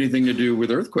necessarily have anything to do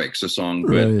with earthquakes, a song.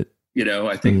 But Right.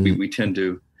 I think we tend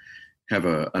to have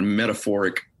a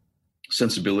metaphoric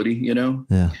sensibility,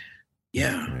 Yeah.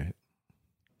 Yeah. Right.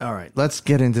 All right, let's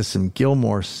get into some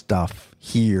Gilmore stuff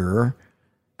here,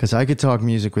 because I could talk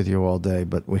music with you all day,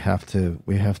 but we have to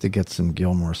get some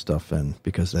Gilmore stuff in,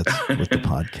 because that's what the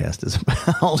podcast is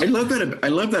about. I love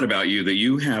that about you, that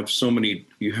you have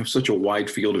such a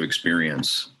wide field of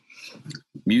experience.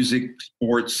 Music,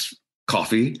 sports,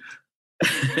 coffee,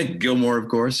 Gilmore, of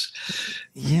course.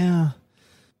 Yeah.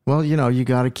 Well, you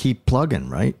got to keep plugging,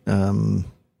 right? The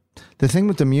thing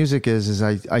with the music is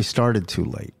I started too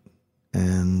late.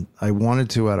 And I wanted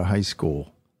to out of high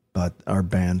school, but our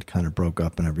band kind of broke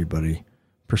up and everybody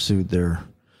pursued their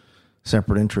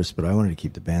separate interests, but I wanted to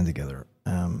keep the band together.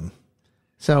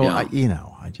 It's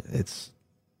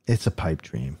a pipe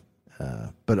dream.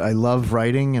 But I love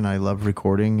writing and I love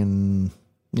recording, and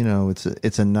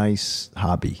it's a nice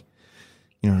hobby.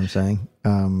 You know what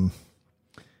I'm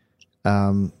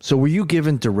saying? So were you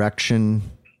given direction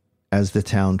as the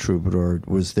town troubadour?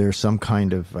 Was there some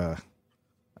kind of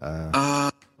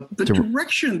the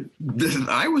direction that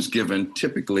I was given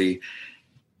typically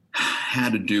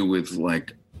had to do with,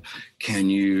 like, can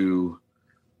you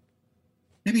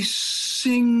maybe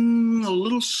sing a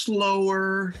little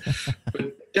slower,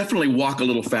 but definitely walk a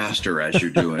little faster as you're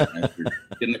doing, as you're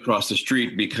getting across the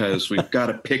street, because we've got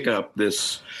to pick up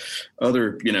this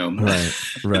other,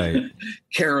 right.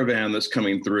 caravan that's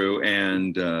coming through,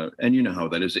 and you know how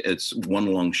that is. It's one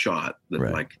long shot that,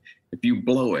 like, if you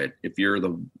blow it, if you're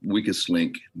the weakest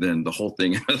link, then the whole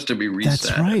thing has to be reset.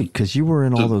 That's right, because you were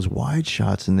in all those wide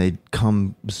shots, and they'd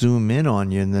come zoom in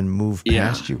on you and then move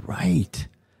past you. Right.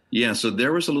 Yeah, so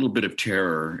there was a little bit of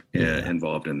terror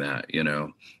involved in that,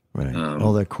 Right.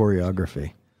 All that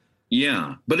choreography.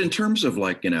 Yeah, but in terms of,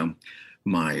 like,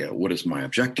 my what is my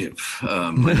objective?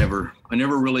 I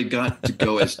never really got to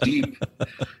go as deep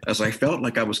as I felt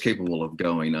like I was capable of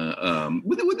going.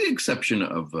 With the exception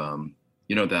of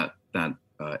that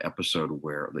episode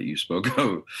that you spoke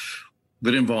of,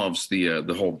 that involves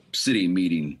the whole city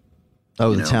meeting.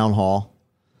 Oh, the town hall.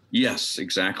 Yes,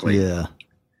 exactly.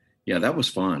 Yeah, that was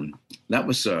fun. That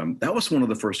was one of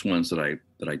the first ones that I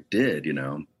did.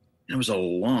 It was a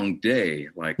long day.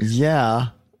 Like, yeah,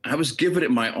 I was giving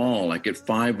it my all. Like at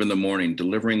 5 a.m,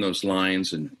 delivering those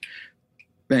lines and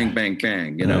bang, bang,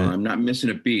 bang. I'm not missing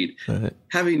a beat. Right.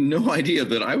 Having no idea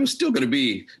that I was still going to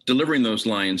be delivering those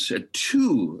lines at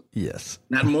 2. Yes.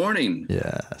 That morning.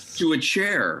 Yes. To a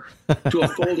chair, to a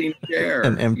folding chair.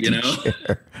 An empty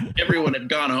chair. Everyone had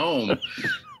gone home.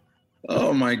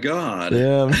 Oh my God.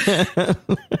 Yeah, man.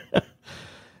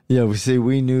 Yeah,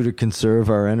 we knew to conserve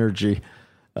our energy.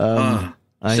 I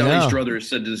Sally know. Struthers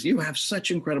said, "You have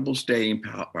such incredible staying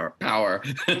power."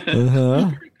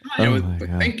 Uh-huh.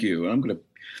 Thank you.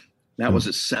 That was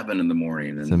at 7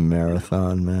 a.m. It's a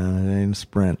marathon, man. It ain't a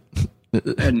sprint. I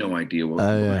had no idea.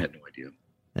 I had no idea.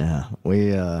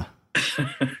 Yeah,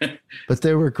 but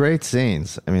they were great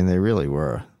scenes. I mean, they really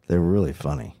were. They were really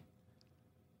funny.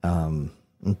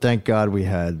 And thank God we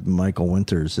had Michael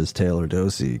Winters as Taylor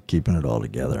Dosey keeping it all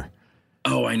together.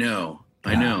 Oh, I know.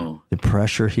 I know. The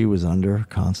pressure he was under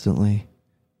constantly,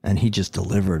 and he just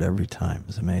delivered every time. It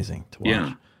was amazing to watch.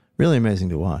 Yeah. Really amazing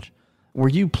to watch. Were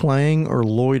you playing or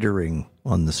loitering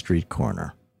on the street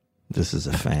corner? This is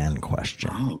a fan question.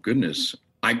 Oh, goodness.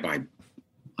 I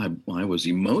was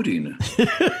emoting.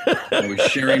 I was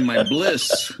sharing my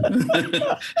bliss.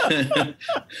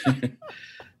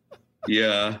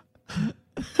 Yeah.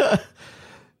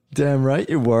 Damn right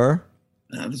you were.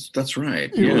 That's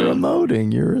right. You were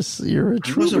emoting. You're a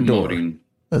troubadour. Emoting.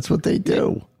 That's what they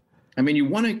do. I mean, you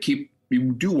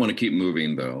do want to keep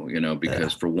moving, though,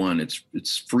 because for one,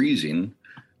 it's freezing,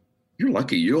 You're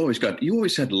lucky. You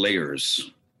always had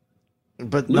layers.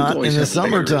 But Luke not always in the had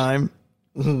summertime.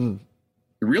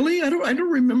 Really? I don't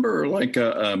remember like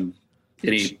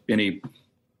any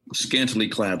scantily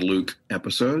clad Luke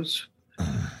episodes.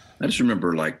 I just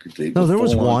remember like there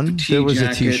was one. There was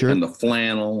a t-shirt and the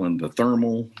flannel and the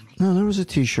thermal. No, there was a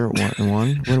t-shirt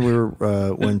one when we were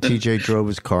when TJ drove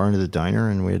his car into the diner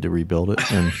and we had to rebuild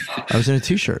it, and I was in a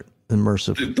t-shirt,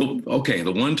 immersive.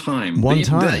 The one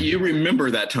time. You remember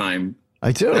that time.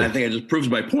 I do. And I think it just proves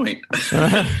my point.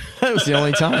 That was the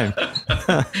only time.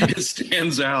 It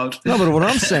stands out. No, but what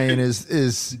I'm saying is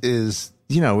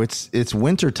it's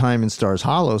winter time in Stars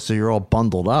Hollow, so you're all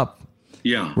bundled up.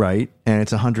 Yeah. Right, and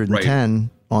it's 110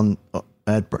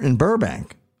 in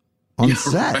Burbank on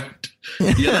set.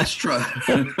 Right. Yeah, that's true.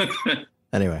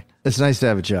 Anyway, it's nice to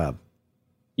have a job.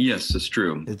 Yes, it's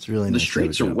true. It's really the nice.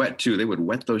 streets are wet too. They would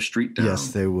wet those streets down. Yes,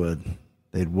 they would.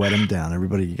 They'd wet them down.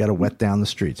 Everybody, you got to wet down the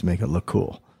streets, make it look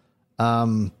cool.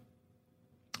 So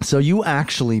you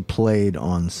actually played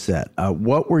on set.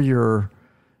 What were your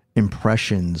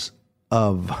impressions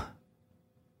of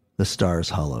the Stars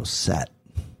Hollow set?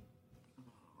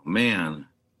 Man,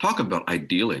 talk about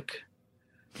idyllic.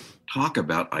 I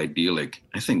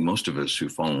think most of us who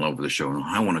fall in love with the show,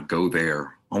 I want to go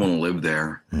there. I want to live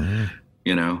there. Mm-hmm.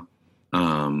 You know,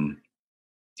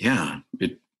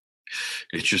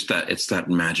 it's just that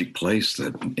magic place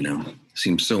that,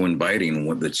 seems so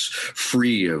inviting, that's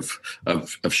free of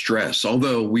stress.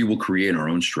 Although we will create our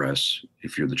own stress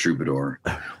if you're the troubadour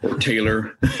or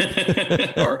Taylor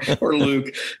or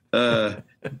Luke. I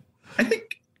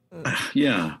think,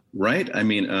 yeah, right. I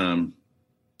mean,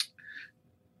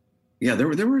 yeah, there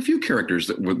were a few characters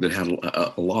that had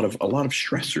a lot of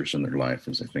stressors in their life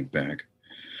as I think back.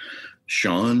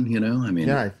 Sean,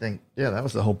 I think that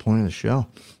was the whole point of the show.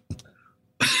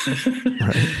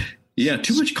 Right. Yeah,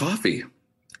 too much coffee.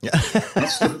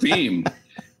 That's the theme.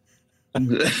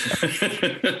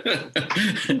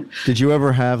 Did you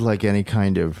ever have like any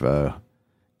kind of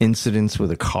incidents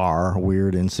with a car,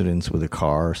 weird incidents with a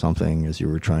car or something as you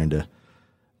were trying to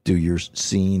do your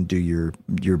scene, do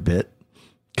your bit?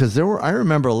 Because I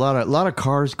remember a lot of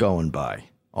cars going by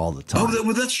all the time. Oh,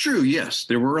 well, that's true. Yes,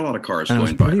 there were a lot of cars and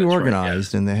going by. It was pretty by.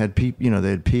 organized, and they had they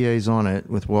had PAs on it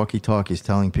with walkie-talkies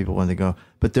telling people when to go.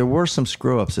 But there were some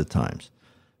screw-ups at times.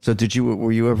 So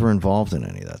were you ever involved in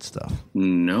any of that stuff?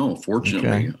 No,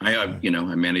 fortunately. Okay.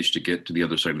 I managed to get to the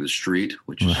other side of the street,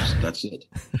 which is that's it.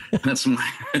 That's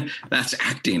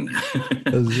acting.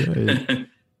 That's right.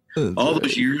 All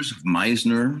those years of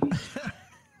Meisner.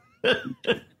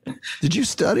 Did you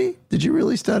study? Did you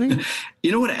really study?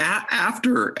 You know what?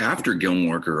 After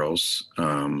Gilmore Girls,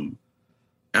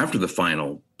 after the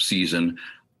final season,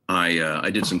 I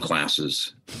did some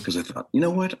classes because I thought, you know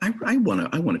what? I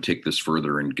want to take this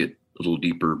further and get a little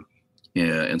deeper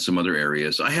in some other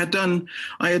areas. I had done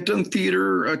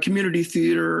theater, community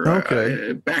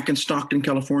theater, back in Stockton,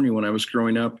 California when I was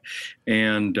growing up,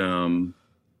 and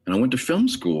I went to film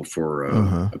school for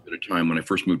a bit of time when I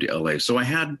first moved to LA. So I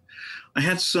had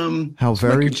some. How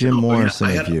very Jim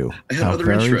Morrison of you. I had How other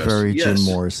very, interests. very Yes. Jim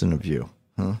Morrison of you.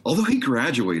 Huh? Although he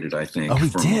graduated, I think. Oh, he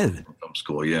from did? film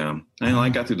school, yeah. And I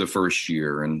got through the first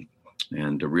year and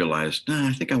realized,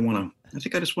 I think I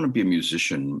just want to be a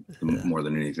musician more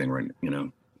than anything, right?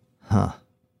 Huh.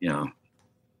 Yeah.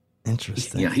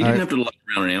 Interesting. Yeah, he didn't have to lug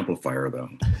around an amplifier though.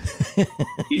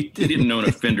 he didn't own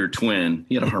a Fender Twin.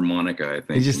 He had a harmonica, I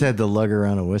think. He just had to lug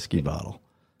around a whiskey bottle.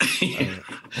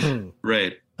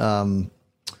 Right. All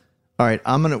right,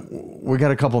 we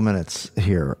got a couple minutes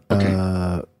here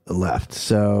left.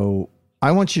 So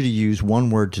I want you to use one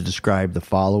word to describe the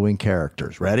following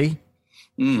characters. Ready?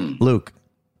 Luke.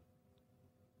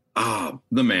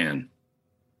 The man.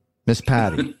 Miss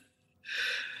Patty.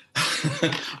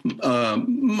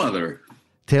 Mother.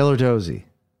 Taylor Dozy.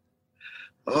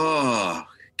 Oh,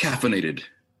 caffeinated.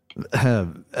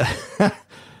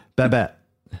 Babette.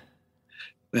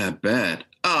 Babette.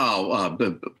 Oh,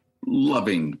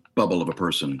 loving bubble of a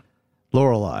person.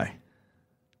 Lorelai.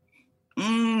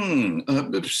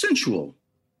 Sensual.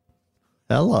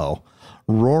 Hello.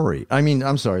 Rory.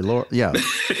 I'm sorry.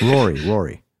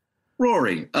 Rory.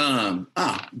 Rory.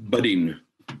 Budding.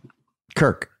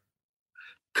 Kirk.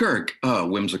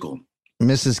 Whimsical.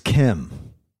 Mrs.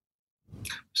 Kim.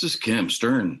 Mrs. Kim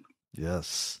Stern.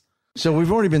 Yes. So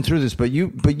we've already been through this, but you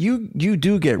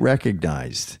do get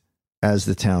recognized as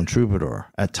the town troubadour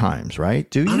at times, right?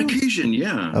 Do you? On occasion,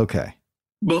 yeah. Okay.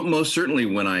 But most certainly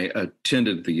when I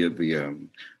attended the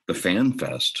Fan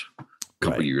Fest a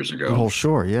couple years ago. Oh,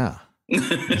 sure, yeah.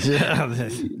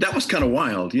 That was kind of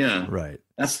wild, yeah. Right.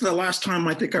 That's the last time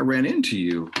I think I ran into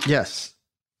you. Yes.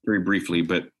 Very briefly,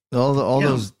 but All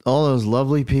those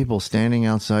lovely people standing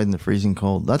outside in the freezing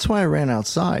cold. That's why I ran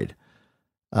outside,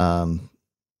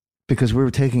 because we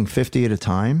were taking 50 at a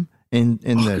time in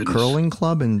the curling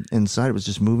club, and inside it was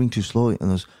just moving too slowly.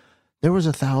 And there was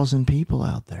 1,000 people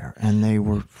out there, and they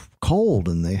were cold,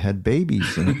 and they had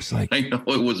babies, and it was like I know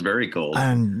it was very cold.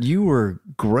 And you were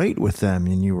great with them,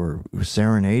 and you were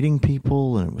serenading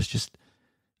people, and it was just.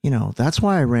 That's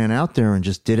why I ran out there and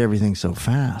just did everything so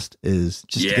fast, is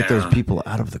just to get those people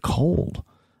out of the cold.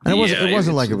 And it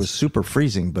wasn't like it was super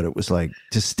freezing, but it was like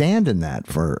to stand in that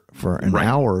for an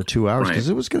hour or 2 hours, because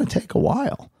it was going to take a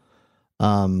while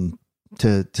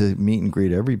to meet and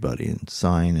greet everybody and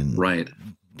sign and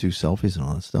do selfies and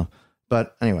all that stuff.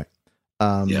 But anyway,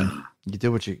 you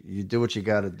do what you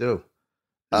got to do.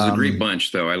 It was a great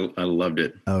bunch, though. I loved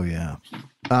it. Oh yeah.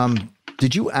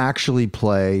 Did you actually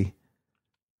play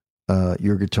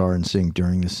your guitar and sing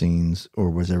during the scenes, or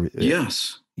was everything?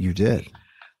 Yes, you did.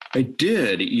 I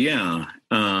did. Yeah.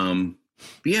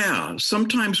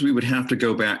 Sometimes we would have to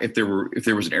go back if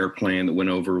there was an airplane that went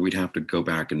over. We'd have to go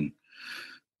back and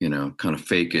kind of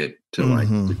fake it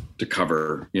to to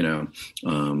cover. Because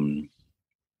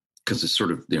it's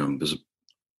sort of there's a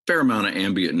fair amount of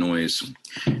ambient noise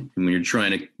when you're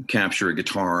trying to capture a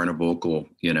guitar and a vocal.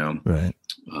 Right.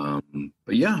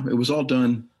 But yeah, it was all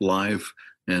done live.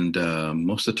 And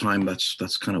most of the time,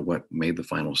 that's kind of what made the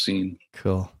final scene.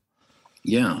 Cool.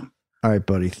 Yeah. All right,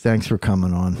 buddy. Thanks for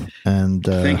coming on. And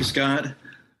thank you, Scott.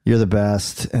 You're the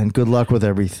best. And good luck with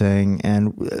everything.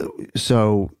 And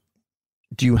so,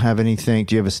 do you have anything?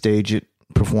 Do you have a stage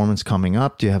performance coming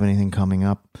up? Do you have anything coming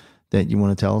up that you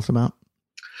want to tell us about?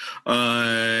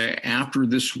 After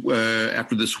this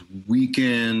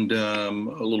weekend, a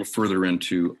little further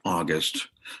into August.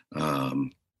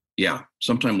 Yeah,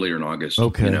 sometime later in August.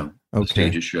 Okay. The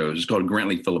stages shows. It's called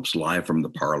Grantley Phillips Live from the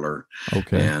Parlor.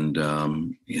 Okay. And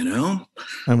And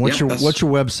what's your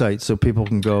website so people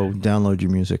can go download your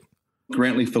music?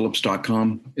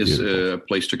 GrantleyPhillips.com is a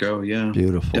place to go. Yeah.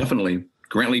 Beautiful. Definitely.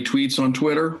 Grantley tweets on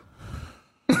Twitter.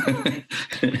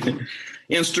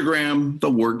 Instagram, the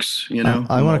works,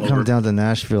 I want to come down to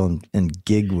Nashville and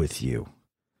gig with you.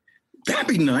 That'd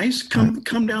be nice. Come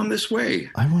down this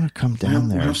way. I want to come down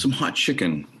there. We'll have some hot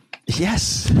chicken.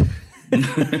 Yes.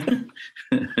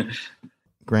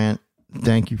 Grant,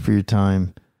 thank you for your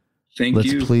time.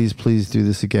 Let's please do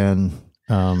this again.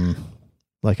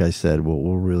 Like I said,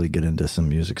 we'll really get into some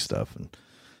music stuff and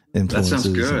influences. That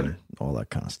sounds good. And all that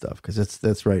kind of stuff, because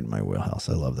that's right in my wheelhouse.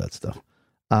 I love that stuff.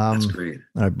 That's great.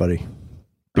 All right, buddy.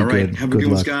 All right. Have a good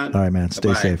one, Scott. All right, man.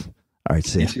 Stay safe. All right.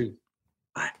 See you. Too.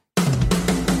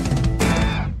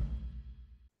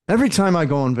 Every time I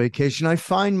go on vacation, I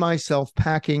find myself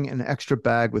packing an extra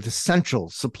bag with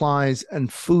essentials, supplies,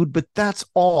 and food, but that's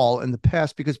all in the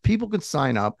past because people can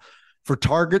sign up for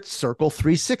Target Circle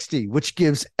 360, which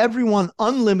gives everyone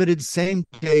unlimited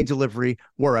same-day delivery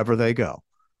wherever they go.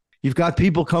 You've got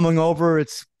people coming over.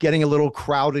 It's getting a little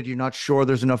crowded. You're not sure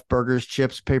there's enough burgers,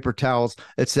 chips, paper towels,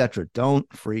 etc.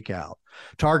 Don't freak out.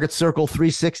 Target Circle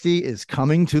 360 is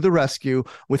coming to the rescue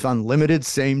with unlimited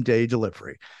same-day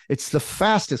delivery. It's the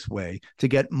fastest way to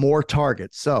get more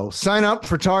Target. So sign up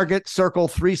for Target Circle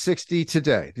 360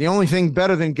 today. The only thing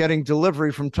better than getting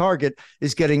delivery from Target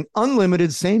is getting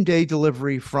unlimited same-day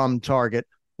delivery from Target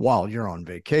while you're on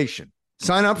vacation.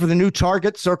 Sign up for the new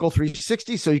Target Circle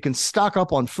 360 so you can stock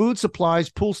up on food, supplies,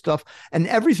 pool stuff, and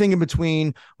everything in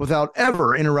between without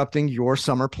ever interrupting your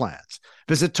summer plans.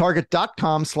 Visit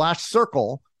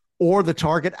target.com/circle or the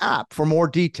Target app for more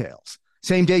details.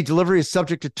 Same-day delivery is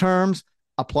subject to terms,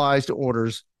 applies to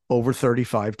orders over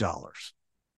 $35.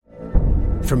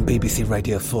 From BBC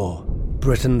Radio 4,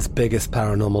 Britain's biggest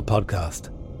paranormal podcast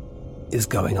is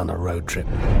going on a road trip.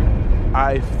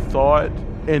 I thought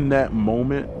in that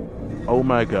moment, oh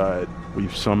my God,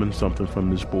 we've summoned something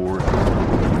from this board.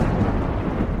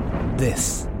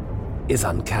 This is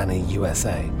Uncanny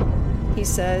USA. He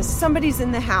says, somebody's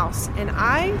in the house, and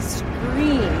I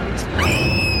screamed.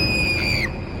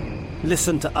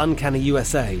 Listen to Uncanny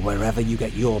USA wherever you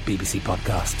get your BBC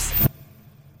podcasts,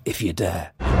 if you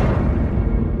dare.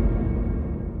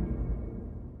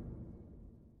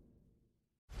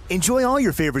 Enjoy all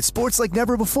your favorite sports like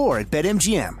never before at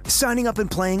BetMGM. Signing up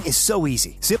and playing is so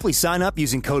easy. Simply sign up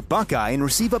using code Buckeye and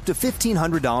receive up to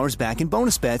 $1,500 back in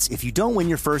bonus bets if you don't win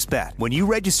your first bet. When you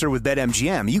register with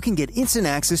BetMGM, you can get instant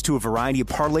access to a variety of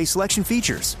parlay selection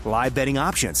features, live betting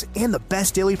options, and the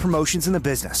best daily promotions in the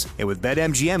business. And with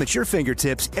BetMGM at your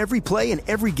fingertips, every play and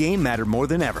every game matter more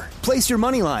than ever. Place your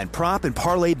moneyline, prop, and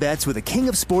parlay bets with the king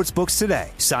of sportsbooks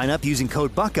today. Sign up using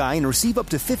code Buckeye and receive up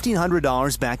to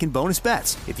 $1,500 back in bonus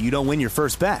bets. If you don't win your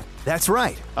first bet. That's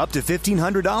right, up to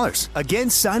 $1,500. Again,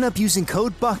 sign up using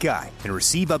code Buckeye and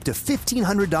receive up to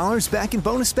 $1,500 back in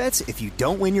bonus bets if you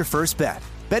don't win your first bet.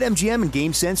 BetMGM and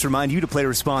GameSense remind you to play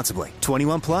responsibly.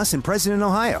 21 plus and present in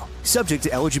Ohio. Subject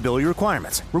to eligibility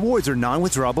requirements. Rewards are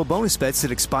non-withdrawable bonus bets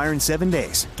that expire in 7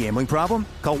 days. Gambling problem?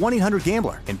 Call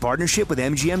 1-800-GAMBLER in partnership with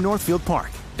MGM Northfield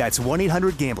Park. That's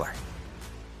 1-800-GAMBLER.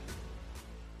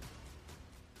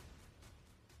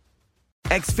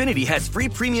 Xfinity has free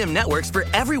premium networks for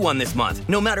everyone this month,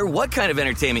 no matter what kind of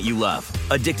entertainment you love.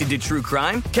 Addicted to true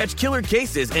crime? Catch killer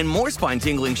cases and more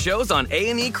spine-tingling shows on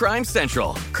A&E Crime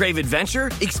Central. Crave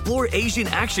adventure? Explore Asian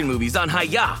action movies on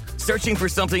Hi-YAH. Searching for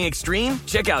something extreme?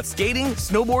 Check out skating,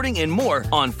 snowboarding, and more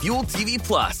on Fuel TV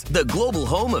Plus, the global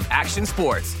home of action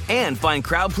sports. And find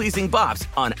crowd-pleasing bops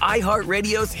on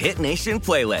iHeartRadio's Hit Nation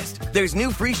playlist. There's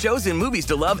new free shows and movies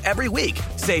to love every week.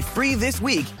 Say free this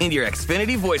week in your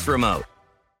Xfinity voice remote.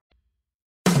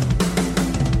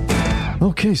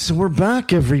 Okay, so we're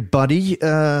back, everybody.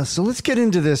 So let's get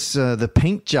into this, the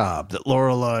paint job that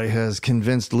Lorelai has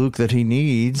convinced Luke that he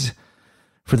needs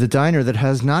for the diner that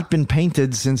has not been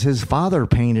painted since his father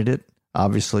painted it,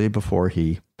 obviously, before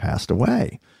he passed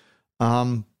away.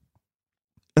 And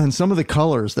some of the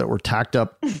colors that were tacked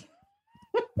up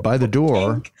by the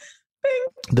door,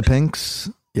 the pinks,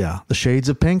 the shades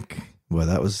of pink. Well,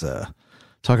 that was,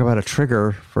 talk about a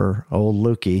trigger for old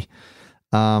Lukey.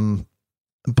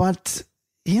 But,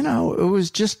 you know, it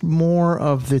was just more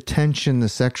of the tension, the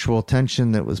sexual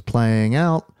tension that was playing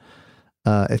out.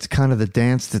 It's kind of the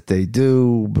dance that they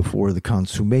do before the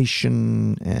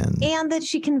consummation. And that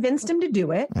she convinced him to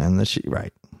do it. And that she,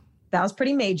 right. That was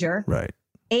pretty major. Right.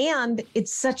 And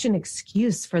it's such an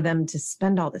excuse for them to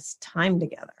spend all this time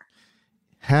together.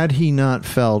 Had he not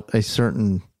felt a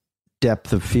certain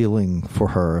depth of feeling for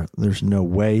her, there's no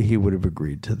way he would have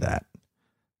agreed to that.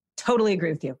 Totally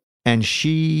agree with you. And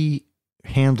she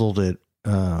handled it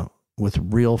with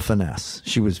real finesse.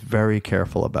 She was very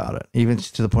careful about it, even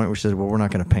to the point where she said, well, we're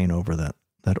not going to paint over that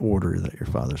order that your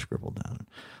father scribbled down.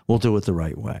 We'll do it the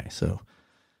right way. So,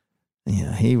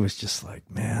 yeah, he was just like,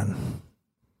 man,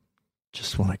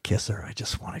 just want to kiss her. I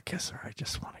just want to kiss her. I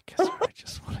just want to kiss her. I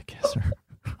just want to kiss her.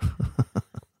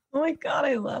 Oh, my God,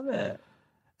 I love it.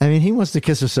 I mean, he wants to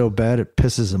kiss her so bad it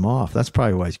pisses him off. That's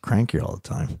probably why he's cranky all the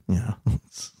time. You know,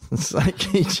 it's like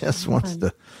he just wants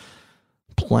to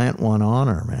plant one on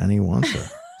her, man. He wants her.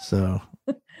 So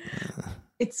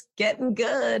it's getting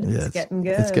good. Yeah, it's getting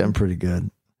good. It's getting pretty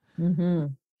good. Mm-hmm.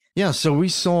 Yeah. So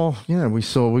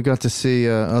we got to see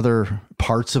other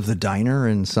parts of the diner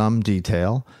in some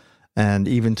detail, and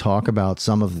even talk about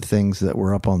some of the things that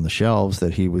were up on the shelves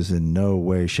that he was in no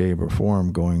way, shape, or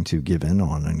form going to give in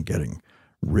on and getting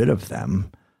rid of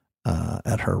them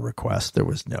at her request. There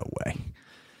was no way.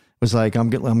 It was like, I'm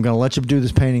going to let you do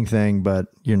this painting thing, but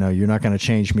you know, you're not going to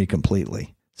change me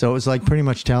completely. So it was like pretty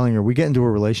much telling her, we get into a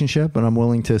relationship and I'm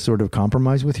willing to sort of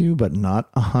compromise with you, but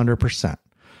not 100%.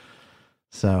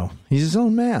 So he's his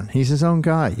own man. He's his own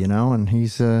guy, you know, and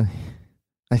he's, I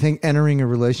think entering a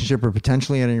relationship or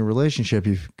potentially entering a relationship,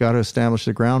 you've got to establish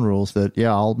the ground rules that, yeah,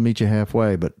 I'll meet you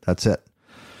halfway, but that's it,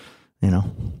 you know?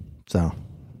 So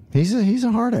he's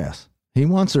a hard ass. He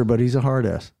wants her, but he's a hard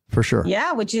ass for sure.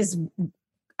 Yeah. Which is,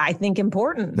 I think,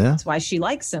 important. Yeah. That's why she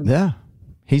likes him. Yeah.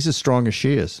 He's as strong as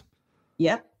she is.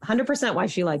 Yep. 100% why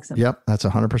she likes him. Yep. That's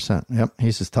 100%. Yep.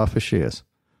 He's as tough as she is.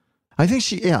 I think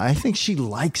she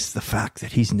likes the fact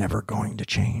that he's never going to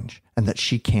change and that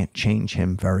she can't change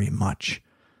him very much.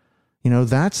 You know,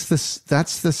 that's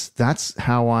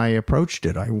how I approached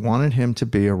it. I wanted him to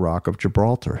be a Rock of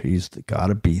Gibraltar. He's got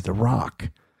to be the rock.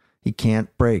 He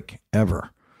can't break ever.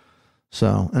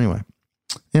 So anyway,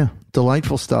 yeah,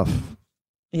 delightful stuff.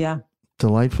 Yeah.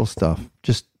 Delightful stuff.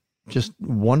 Just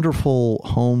wonderful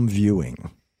home viewing.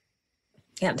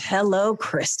 And hello,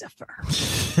 Christopher.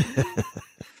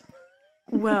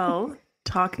 Well,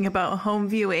 talking about home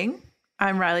viewing,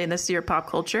 I'm Riley and this is your pop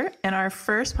culture. And our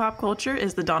first pop culture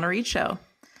is the Donna Reed Show.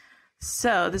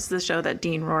 So this is the show that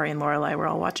Dean, Rory, and Lorelai were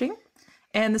all watching.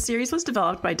 And the series was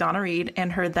developed by Donna Reed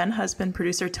and her then husband,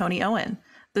 producer Tony Owen.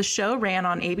 The show ran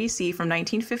on ABC from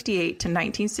 1958 to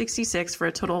 1966 for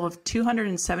a total of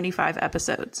 275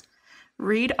 episodes.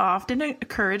 Reed often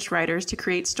encouraged writers to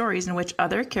create stories in which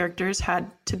other characters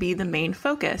had to be the main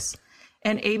focus.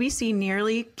 And ABC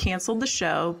nearly canceled the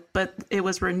show, but it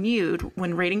was renewed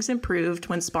when ratings improved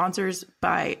when sponsors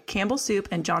by Campbell Soup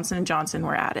and Johnson & Johnson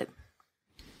were added.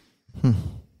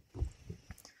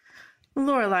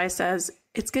 Lorelai says,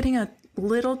 it's getting a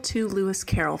little too Lewis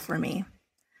Carroll for me.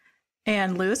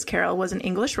 And Lewis Carroll was an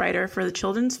English writer for the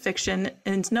children's fiction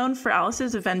and is known for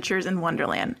Alice's Adventures in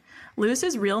Wonderland.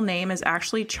 Lewis's real name is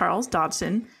actually Charles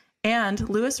Dodson, and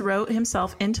Lewis wrote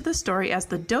himself into the story as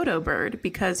the dodo bird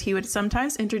because he would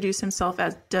sometimes introduce himself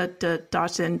as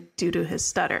Dodson due to his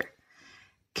stutter.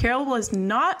 Carroll was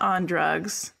not on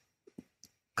drugs,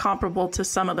 comparable to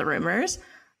some of the rumors,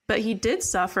 but he did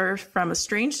suffer from a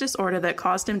strange disorder that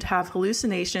caused him to have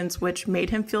hallucinations which made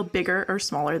him feel bigger or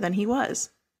smaller than he was.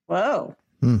 Whoa.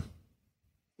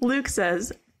 Luke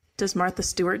says, does Martha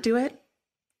Stewart do it?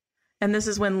 And this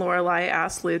is when Lorelai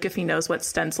asks Luke if he knows what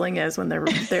stenciling is when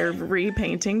they're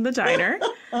repainting the diner.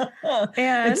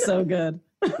 And It's so good.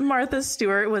 Martha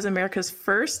Stewart was America's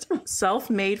first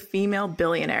self-made female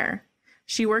billionaire.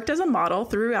 She worked as a model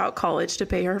throughout college to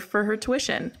pay her for her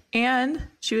tuition. And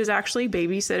she was actually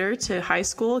babysitter to high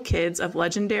school kids of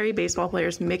legendary baseball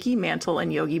players Mickey Mantle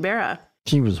and Yogi Berra.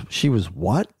 She was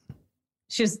what?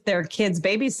 She's their kid's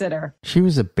babysitter. She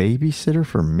was a babysitter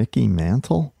for Mickey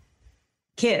Mantle?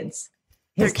 Kids.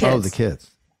 His kids. Oh, the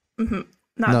kids. Mm-hmm.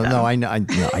 No, I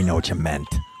know what you meant.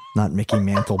 Not Mickey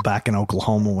Mantle back in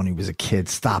Oklahoma when he was a kid.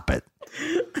 Stop it.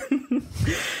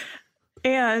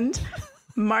 And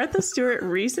Martha Stewart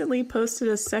recently posted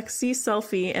a sexy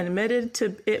selfie and admitted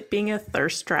to it being a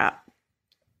thirst trap.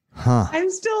 Huh. I'm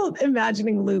still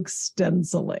imagining Luke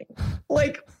stenciling.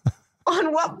 Like,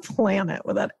 on what planet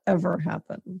would that ever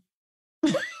happen?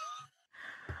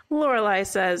 Lorelai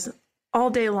says, all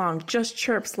day long, just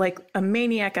chirps like a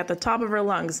maniac at the top of her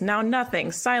lungs. Now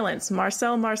nothing. Silence.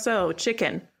 Marcel,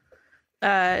 chicken.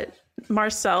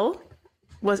 Marcel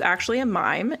was actually a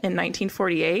mime in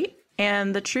 1948,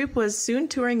 and the troupe was soon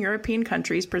touring European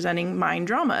countries presenting mime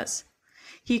dramas.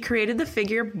 He created the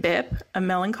figure Bip, a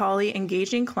melancholy,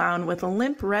 engaging clown with a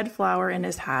limp red flower in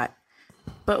his hat.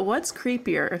 But what's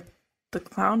creepier, the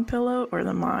clown pillow or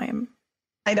the mime?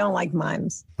 I don't like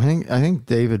mimes. I think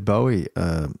David Bowie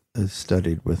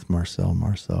studied with Marcel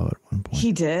Marceau at one point.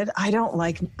 He did. I don't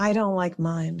like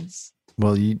mimes.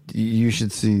 Well, you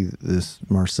should see this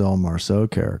Marcel Marceau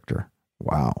character.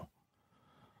 Wow.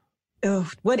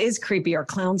 Ugh, what is creepier,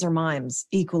 clowns or mimes?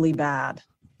 Equally bad.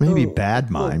 Maybe Ooh. bad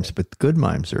mimes, but good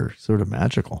mimes are sort of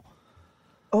magical.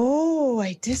 Oh,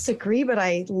 I disagree, but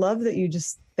I love that you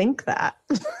just think that.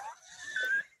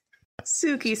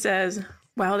 Suki says,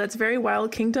 wow, that's very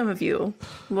Wild Kingdom of you.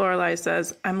 Lorelai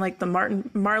says, I'm like the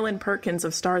Marlon Perkins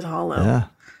of Stars Hollow. Yeah.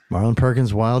 Marlon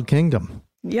Perkins' Wild Kingdom.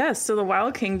 Yes, so The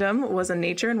Wild Kingdom was a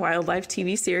nature and wildlife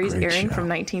TV series Great airing show. from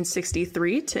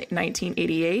 1963 to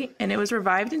 1988, and it was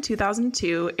revived in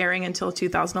 2002, airing until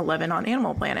 2011 on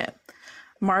Animal Planet.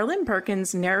 Marlon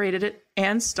Perkins narrated it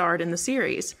and starred in the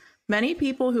series. Many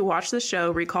people who watch the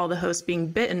show recall the host being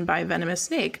bitten by a venomous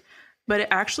snake, but it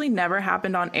actually never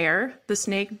happened on air. The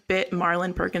snake bit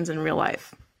Marlon Perkins in real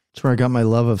life. That's where I got my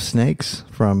love of snakes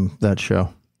from that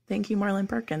show. Thank you, Marlon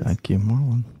Perkins. Thank you,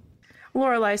 Marlon.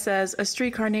 Lorelai says, A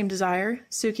Streetcar Named Desire.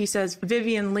 Suki says,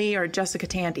 Vivian Lee or Jessica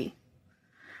Tandy.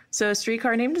 So A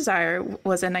Streetcar Named Desire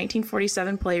was a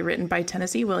 1947 play written by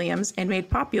Tennessee Williams and made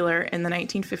popular in the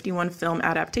 1951 film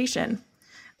adaptation.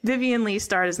 Vivian Lee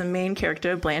starred as the main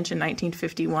character of Blanche in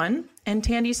 1951, and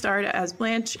Tandy starred as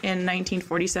Blanche in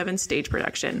 1947 stage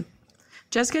production.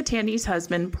 Jessica Tandy's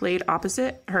husband played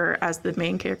opposite her as the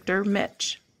main character,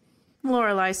 Mitch.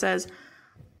 Lorelai says,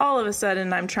 all of a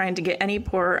sudden, I'm trying to get any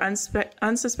poor,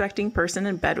 unsuspecting person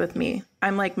in bed with me.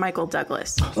 I'm like Michael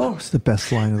Douglas. That was the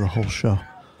best line of the whole show.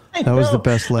 That was the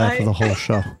best laugh of the whole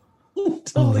show.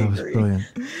 Totally that was agree. brilliant.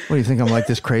 What do you think? I'm like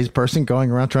this crazy person going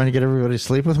around trying to get everybody to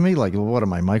sleep with me? Like, what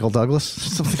am I, Michael Douglas?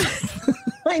 Something.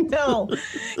 I know.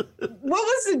 What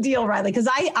was the deal, Riley? Because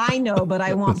I know, but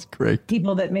I want great.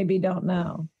 people that maybe don't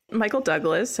know. Michael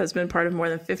Douglas has been part of more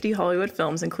than 50 Hollywood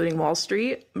films, including Wall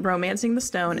Street, Romancing the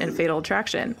Stone, and Fatal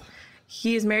Attraction.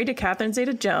 He is married to Catherine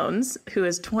Zeta-Jones, who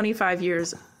is 25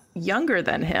 years younger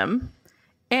than him,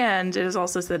 and it is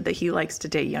also said that he likes to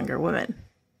date younger women.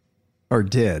 Or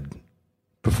did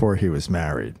before he was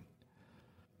married.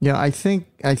 Yeah, I think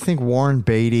Warren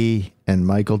Beatty and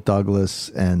Michael Douglas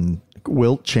and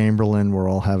Wilt Chamberlain were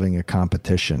all having a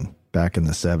competition back in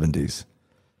the 70s.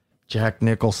 Jack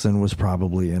Nicholson was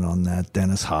probably in on that.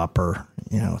 Dennis Hopper.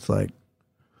 You know, it's like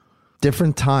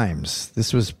different times.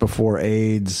 This was before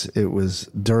AIDS. It was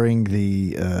during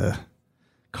the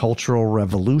Cultural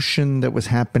Revolution that was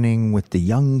happening with the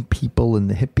young people and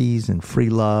the hippies and free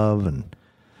love and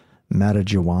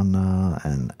marijuana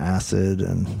and acid.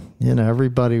 And, you know,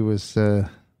 everybody was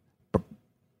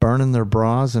burning their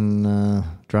bras and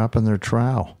dropping their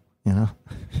trowel, you know.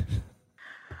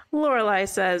 Lorelai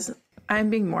says, I'm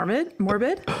being morbid.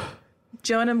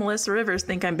 Joan and Melissa Rivers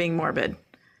think I'm being morbid.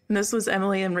 And this was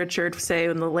Emily and Richard Say,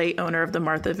 the late owner of the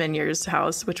Martha Vineyards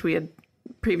house, which we had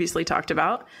previously talked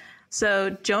about.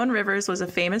 So Joan Rivers was a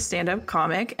famous stand-up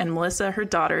comic, and Melissa, her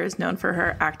daughter, is known for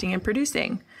her acting and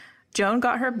producing. Joan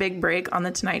got her big break on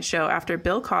The Tonight Show after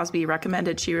Bill Cosby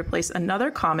recommended she replace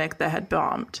another comic that had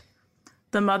bombed.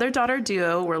 The mother-daughter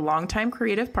duo were longtime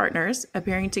creative partners,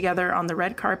 appearing together on the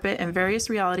red carpet in various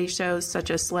reality shows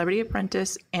such as Celebrity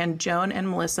Apprentice and Joan and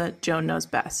Melissa, Joan Knows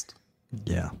Best.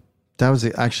 Yeah. That was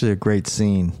actually a great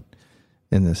scene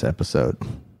in this episode.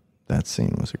 That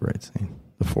scene was a great scene.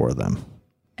 The four of them.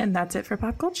 And that's it for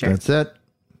pop culture. That's it.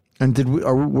 And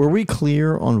were we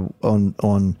clear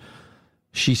on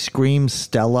she screams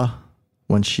Stella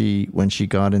when she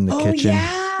got in the kitchen?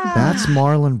 Yeah. That's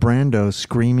Marlon Brando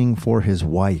screaming for his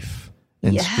wife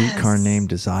in Streetcar Named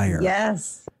Desire.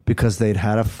 Yes. Because they'd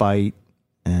had a fight,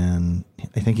 and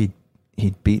I think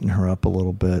he'd beaten her up a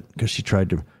little bit because she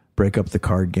tried to break up the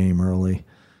card game early,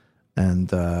 and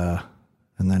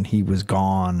then he was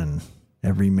gone, and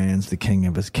every man's the king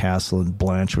of his castle, and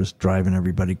Blanche was driving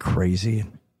everybody crazy,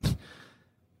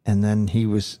 and then he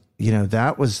was,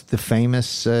 that was the famous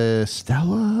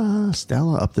Stella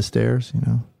up the stairs,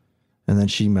 and then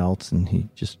she melts and he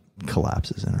just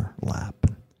collapses in her lap.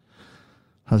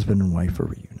 Husband and wife are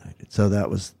reunited. So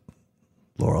that was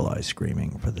Lorelai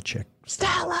screaming for the chick.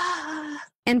 Stella!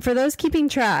 And for those keeping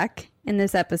track in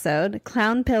this episode,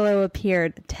 Clown Pillow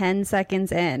appeared 10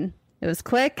 seconds in. It was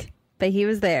quick, but he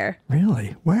was there.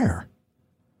 Really? Where?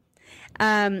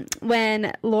 When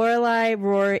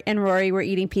Lorelai, and Rory were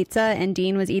eating pizza and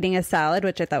Dean was eating a salad,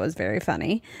 which I thought was very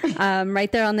funny,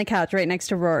 right there on the couch right next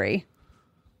to Rory.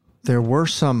 There were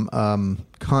some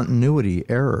continuity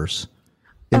errors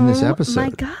in this episode. Oh, my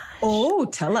God. Oh,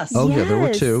 tell us. Oh, yeah, there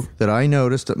were two that I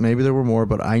noticed. Maybe there were more,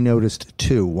 but I noticed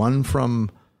two. One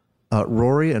from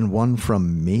Rory and one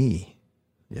from me.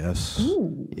 Yes.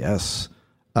 Ooh. Yes.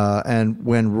 And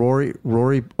when Rory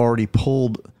already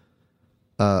pulled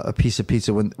a piece of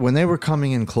pizza. When they were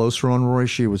coming in closer on Rory,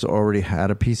 she was already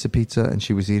had a piece of pizza and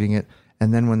she was eating it.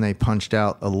 And then when they punched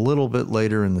out a little bit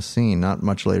later in the scene, not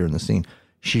much later in the scene,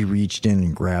 she reached in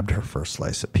and grabbed her first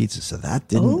slice of pizza. So that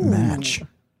didn't match.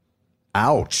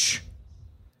 Ouch.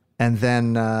 And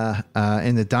then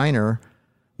in the diner,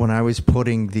 when I was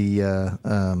putting the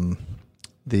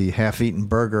half-eaten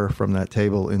burger from that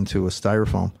table into a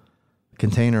styrofoam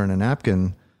container and a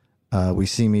napkin, we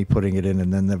see me putting it in,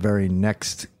 and then the very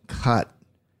next cut,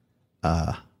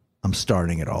 I'm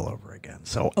starting it all over again.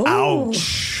 So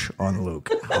ouch on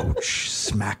Luke. Ouch.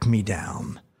 Smack me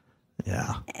down.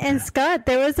 Yeah. And Scott,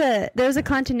 there was a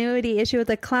continuity issue with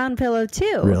the clown pillow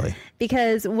too. Really?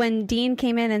 Because when Dean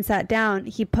came in and sat down,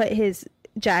 he put his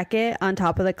jacket on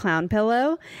top of the clown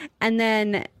pillow, and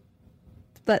then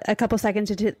but a couple seconds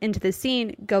into the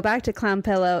scene, go back to clown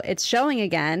pillow, it's showing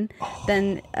again.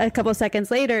 Then a couple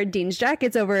seconds later, Dean's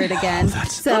jacket's over it again.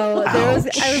 So I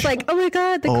was like, oh my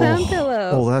God, the clown pillow.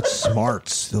 Oh, that's smart.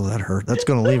 Still, that hurt. That's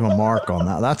going to leave a mark on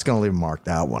that. That's going to leave a mark,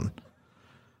 that one.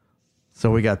 So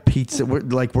we got pizza. We're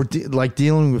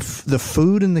dealing with the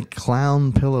food, and the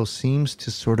clown pillow seems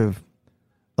to sort of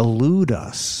elude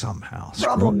us somehow.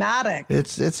 Problematic.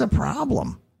 It's a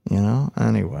problem, you know.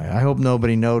 Anyway, I hope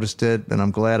nobody noticed it, and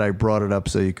I'm glad I brought it up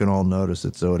so you can all notice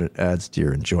it, so it adds to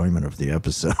your enjoyment of the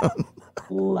episode.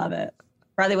 Love it.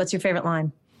 Riley, what's your favorite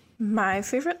line? My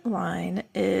favorite line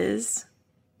is,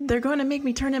 "They're going to make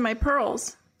me turn in my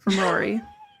pearls," from Rory.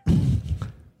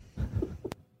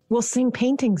 We'll sing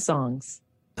painting songs.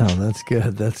 Oh, that's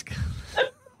good. That's good.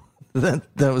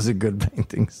 That was a good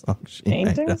painting song.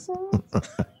 Painting song?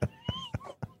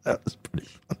 That was pretty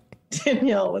funny.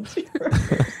 Danielle, what's your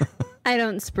I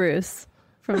don't spruce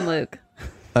from Luke.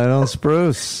 I don't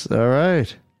spruce. All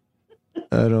right.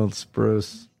 I don't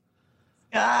spruce.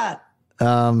 Scott.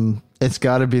 It's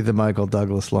got to be the Michael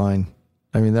Douglas line.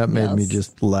 I mean, that made me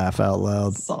just laugh out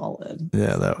loud. Solid.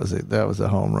 Yeah, that was a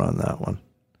home run, that one.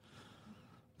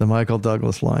 The Michael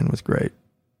Douglas line was great.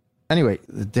 Anyway,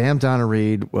 the Damn Donna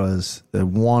Reed was a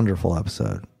wonderful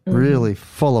episode. Mm-hmm. Really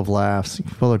full of laughs,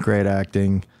 full of great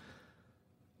acting.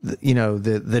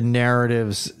 The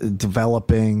narratives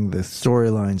developing, the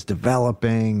storylines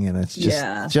developing, and it's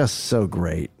just so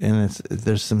great. And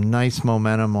there's some nice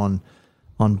momentum on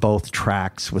both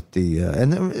tracks with the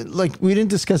and like we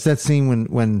didn't discuss that scene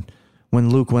when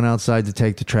Luke went outside to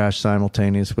take the trash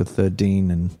simultaneous with Dean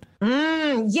and.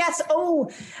 Yes. Oh,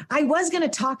 I was going to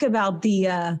talk about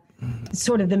the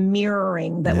sort of the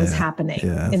mirroring that was happening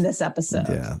in this episode.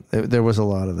 Yeah, there was a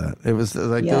lot of that. It was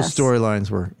like those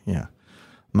storylines were,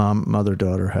 mother,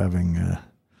 daughter having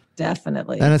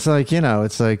Definitely. And it's like,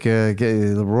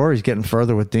 Rory's getting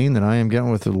further with Dean than I am getting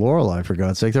with Lorelai, for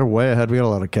God's sake. They're way ahead. We got a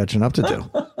lot of catching up to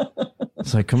do.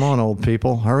 It's like, come on, old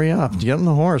people, hurry up. Get on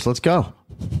the horse. Let's go.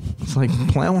 It's like,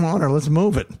 plan one on her. Let's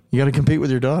move it. You got to compete with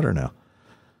your daughter now.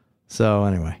 So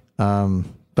anyway,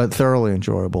 but thoroughly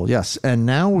enjoyable. Yes. And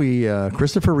now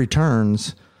Christopher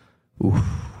returns. Ooh,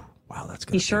 wow, that's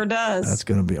good. He sure does. That's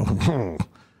going to be.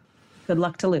 Good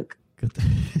luck to Luke.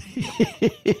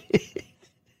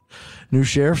 New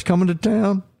sheriff's coming to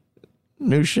town.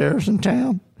 New sheriff's in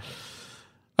town.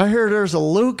 I hear there's a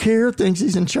Luke here, thinks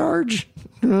he's in charge.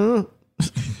 Well,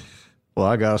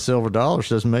 I got a silver dollar,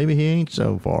 says maybe he ain't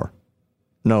so far.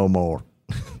 No more.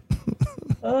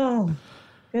 Oh,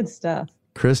 good stuff.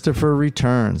 Christopher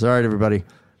Returns. All right, everybody.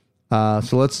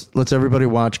 So let's everybody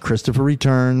watch Christopher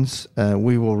Returns.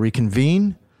 We will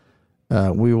reconvene.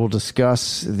 We will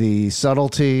discuss the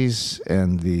subtleties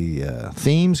and the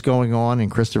themes going on in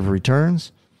Christopher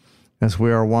Returns, as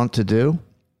we are wont to do.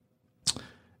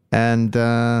 And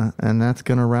that's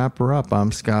going to wrap her up.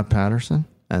 I'm Scott Patterson,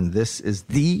 and this is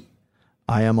the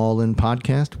I Am All In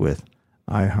podcast with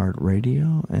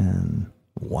iHeartRadio and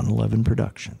 111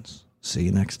 Productions. See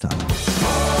you next time.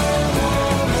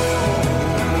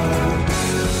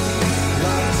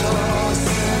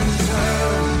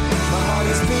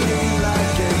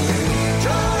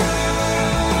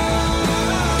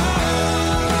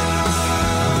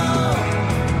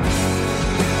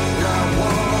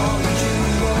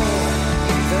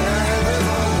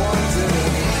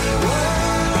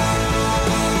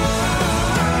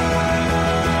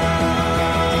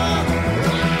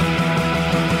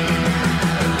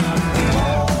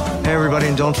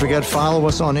 And don't forget, follow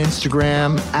us on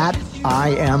Instagram at I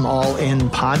Am All In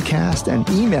Podcast and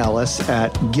email us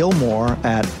at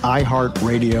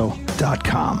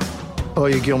Gilmore@iHeartRadio.com. Oh,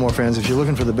 you Gilmore fans, if you're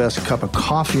looking for the best cup of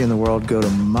coffee in the world, go to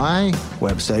my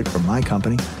website for my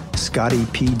company,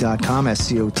 ScottyP.com,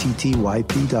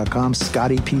 SCOTTYP.com,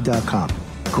 ScottyP.com.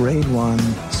 Grade 1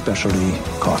 specialty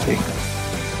coffee.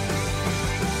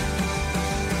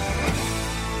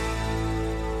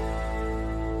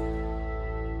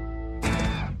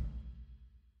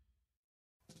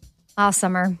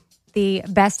 Summer, the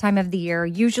best time of the year,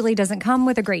 usually doesn't come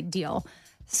with a great deal.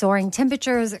 Soaring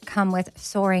temperatures come with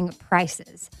soaring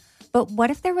prices. But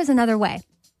what if there was another way?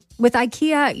 With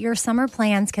IKEA, your summer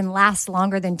plans can last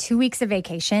longer than 2 weeks of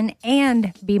vacation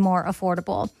and be more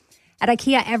affordable. At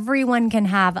IKEA, everyone can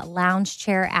have lounge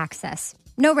chair access.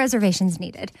 No reservations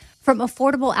needed. From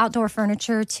affordable outdoor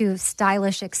furniture to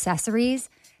stylish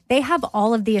accessories, they have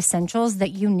all of the essentials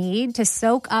that you need to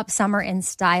soak up summer in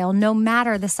style, no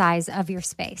matter the size of your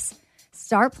space.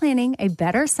 Start planning a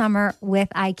better summer with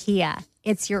IKEA.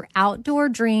 It's your outdoor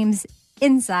dreams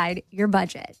inside your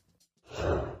budget.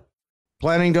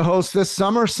 Planning to host this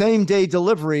summer? Same-day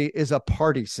delivery is a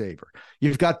party saver.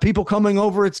 You've got people coming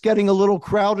over. It's getting a little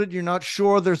crowded. You're not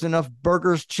sure there's enough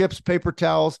burgers, chips, paper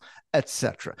towels,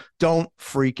 etc. Don't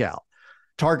freak out.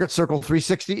 Target Circle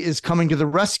 360 is coming to the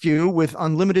rescue with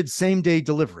unlimited same-day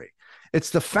delivery. It's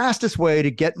the fastest way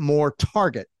to get more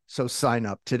Target, so sign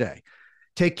up today.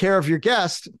 Take care of your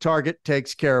guest. Target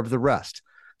takes care of the rest.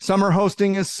 Summer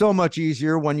hosting is so much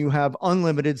easier when you have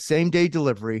unlimited same-day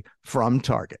delivery from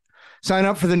Target. Sign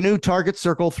up for the new Target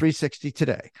Circle 360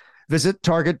 today. Visit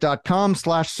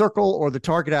target.com/circle or the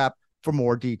Target app for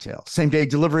more details. Same-day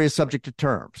delivery is subject to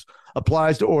terms.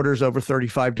 Applies to orders over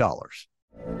 $35.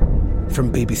 From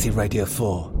BBC Radio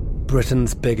 4,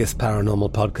 Britain's biggest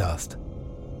paranormal podcast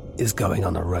is going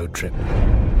on a road trip.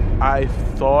 I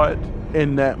thought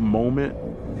in that moment,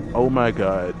 oh my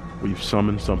God, we've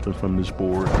summoned something from this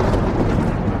board.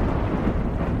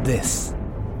 This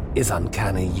is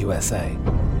Uncanny USA.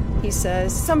 He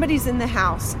says, somebody's in the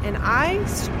house, and I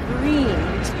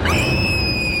screamed.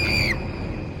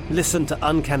 Listen to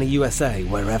Uncanny USA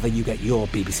wherever you get your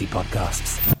BBC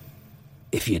podcasts,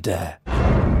 if you dare.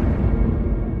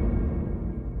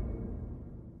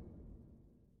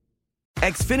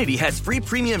 Xfinity has free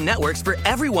premium networks for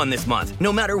everyone this month,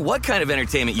 no matter what kind of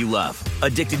entertainment you love.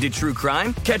 Addicted to true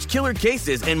crime? Catch killer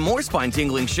cases and more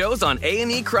spine-tingling shows on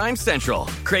A&E Crime Central.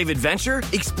 Crave adventure?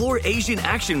 Explore Asian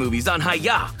action movies on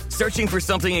Hi-YAH. Searching for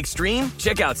something extreme?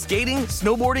 Check out skating,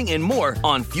 snowboarding, and more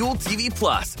on Fuel TV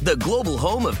Plus, the global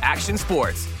home of action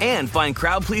sports. And find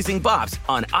crowd-pleasing bops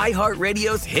on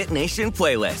iHeartRadio's Hit Nation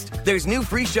playlist. There's new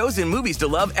free shows and movies to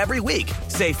love every week.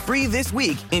 Say free this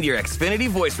week in your Xfinity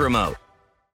voice remote.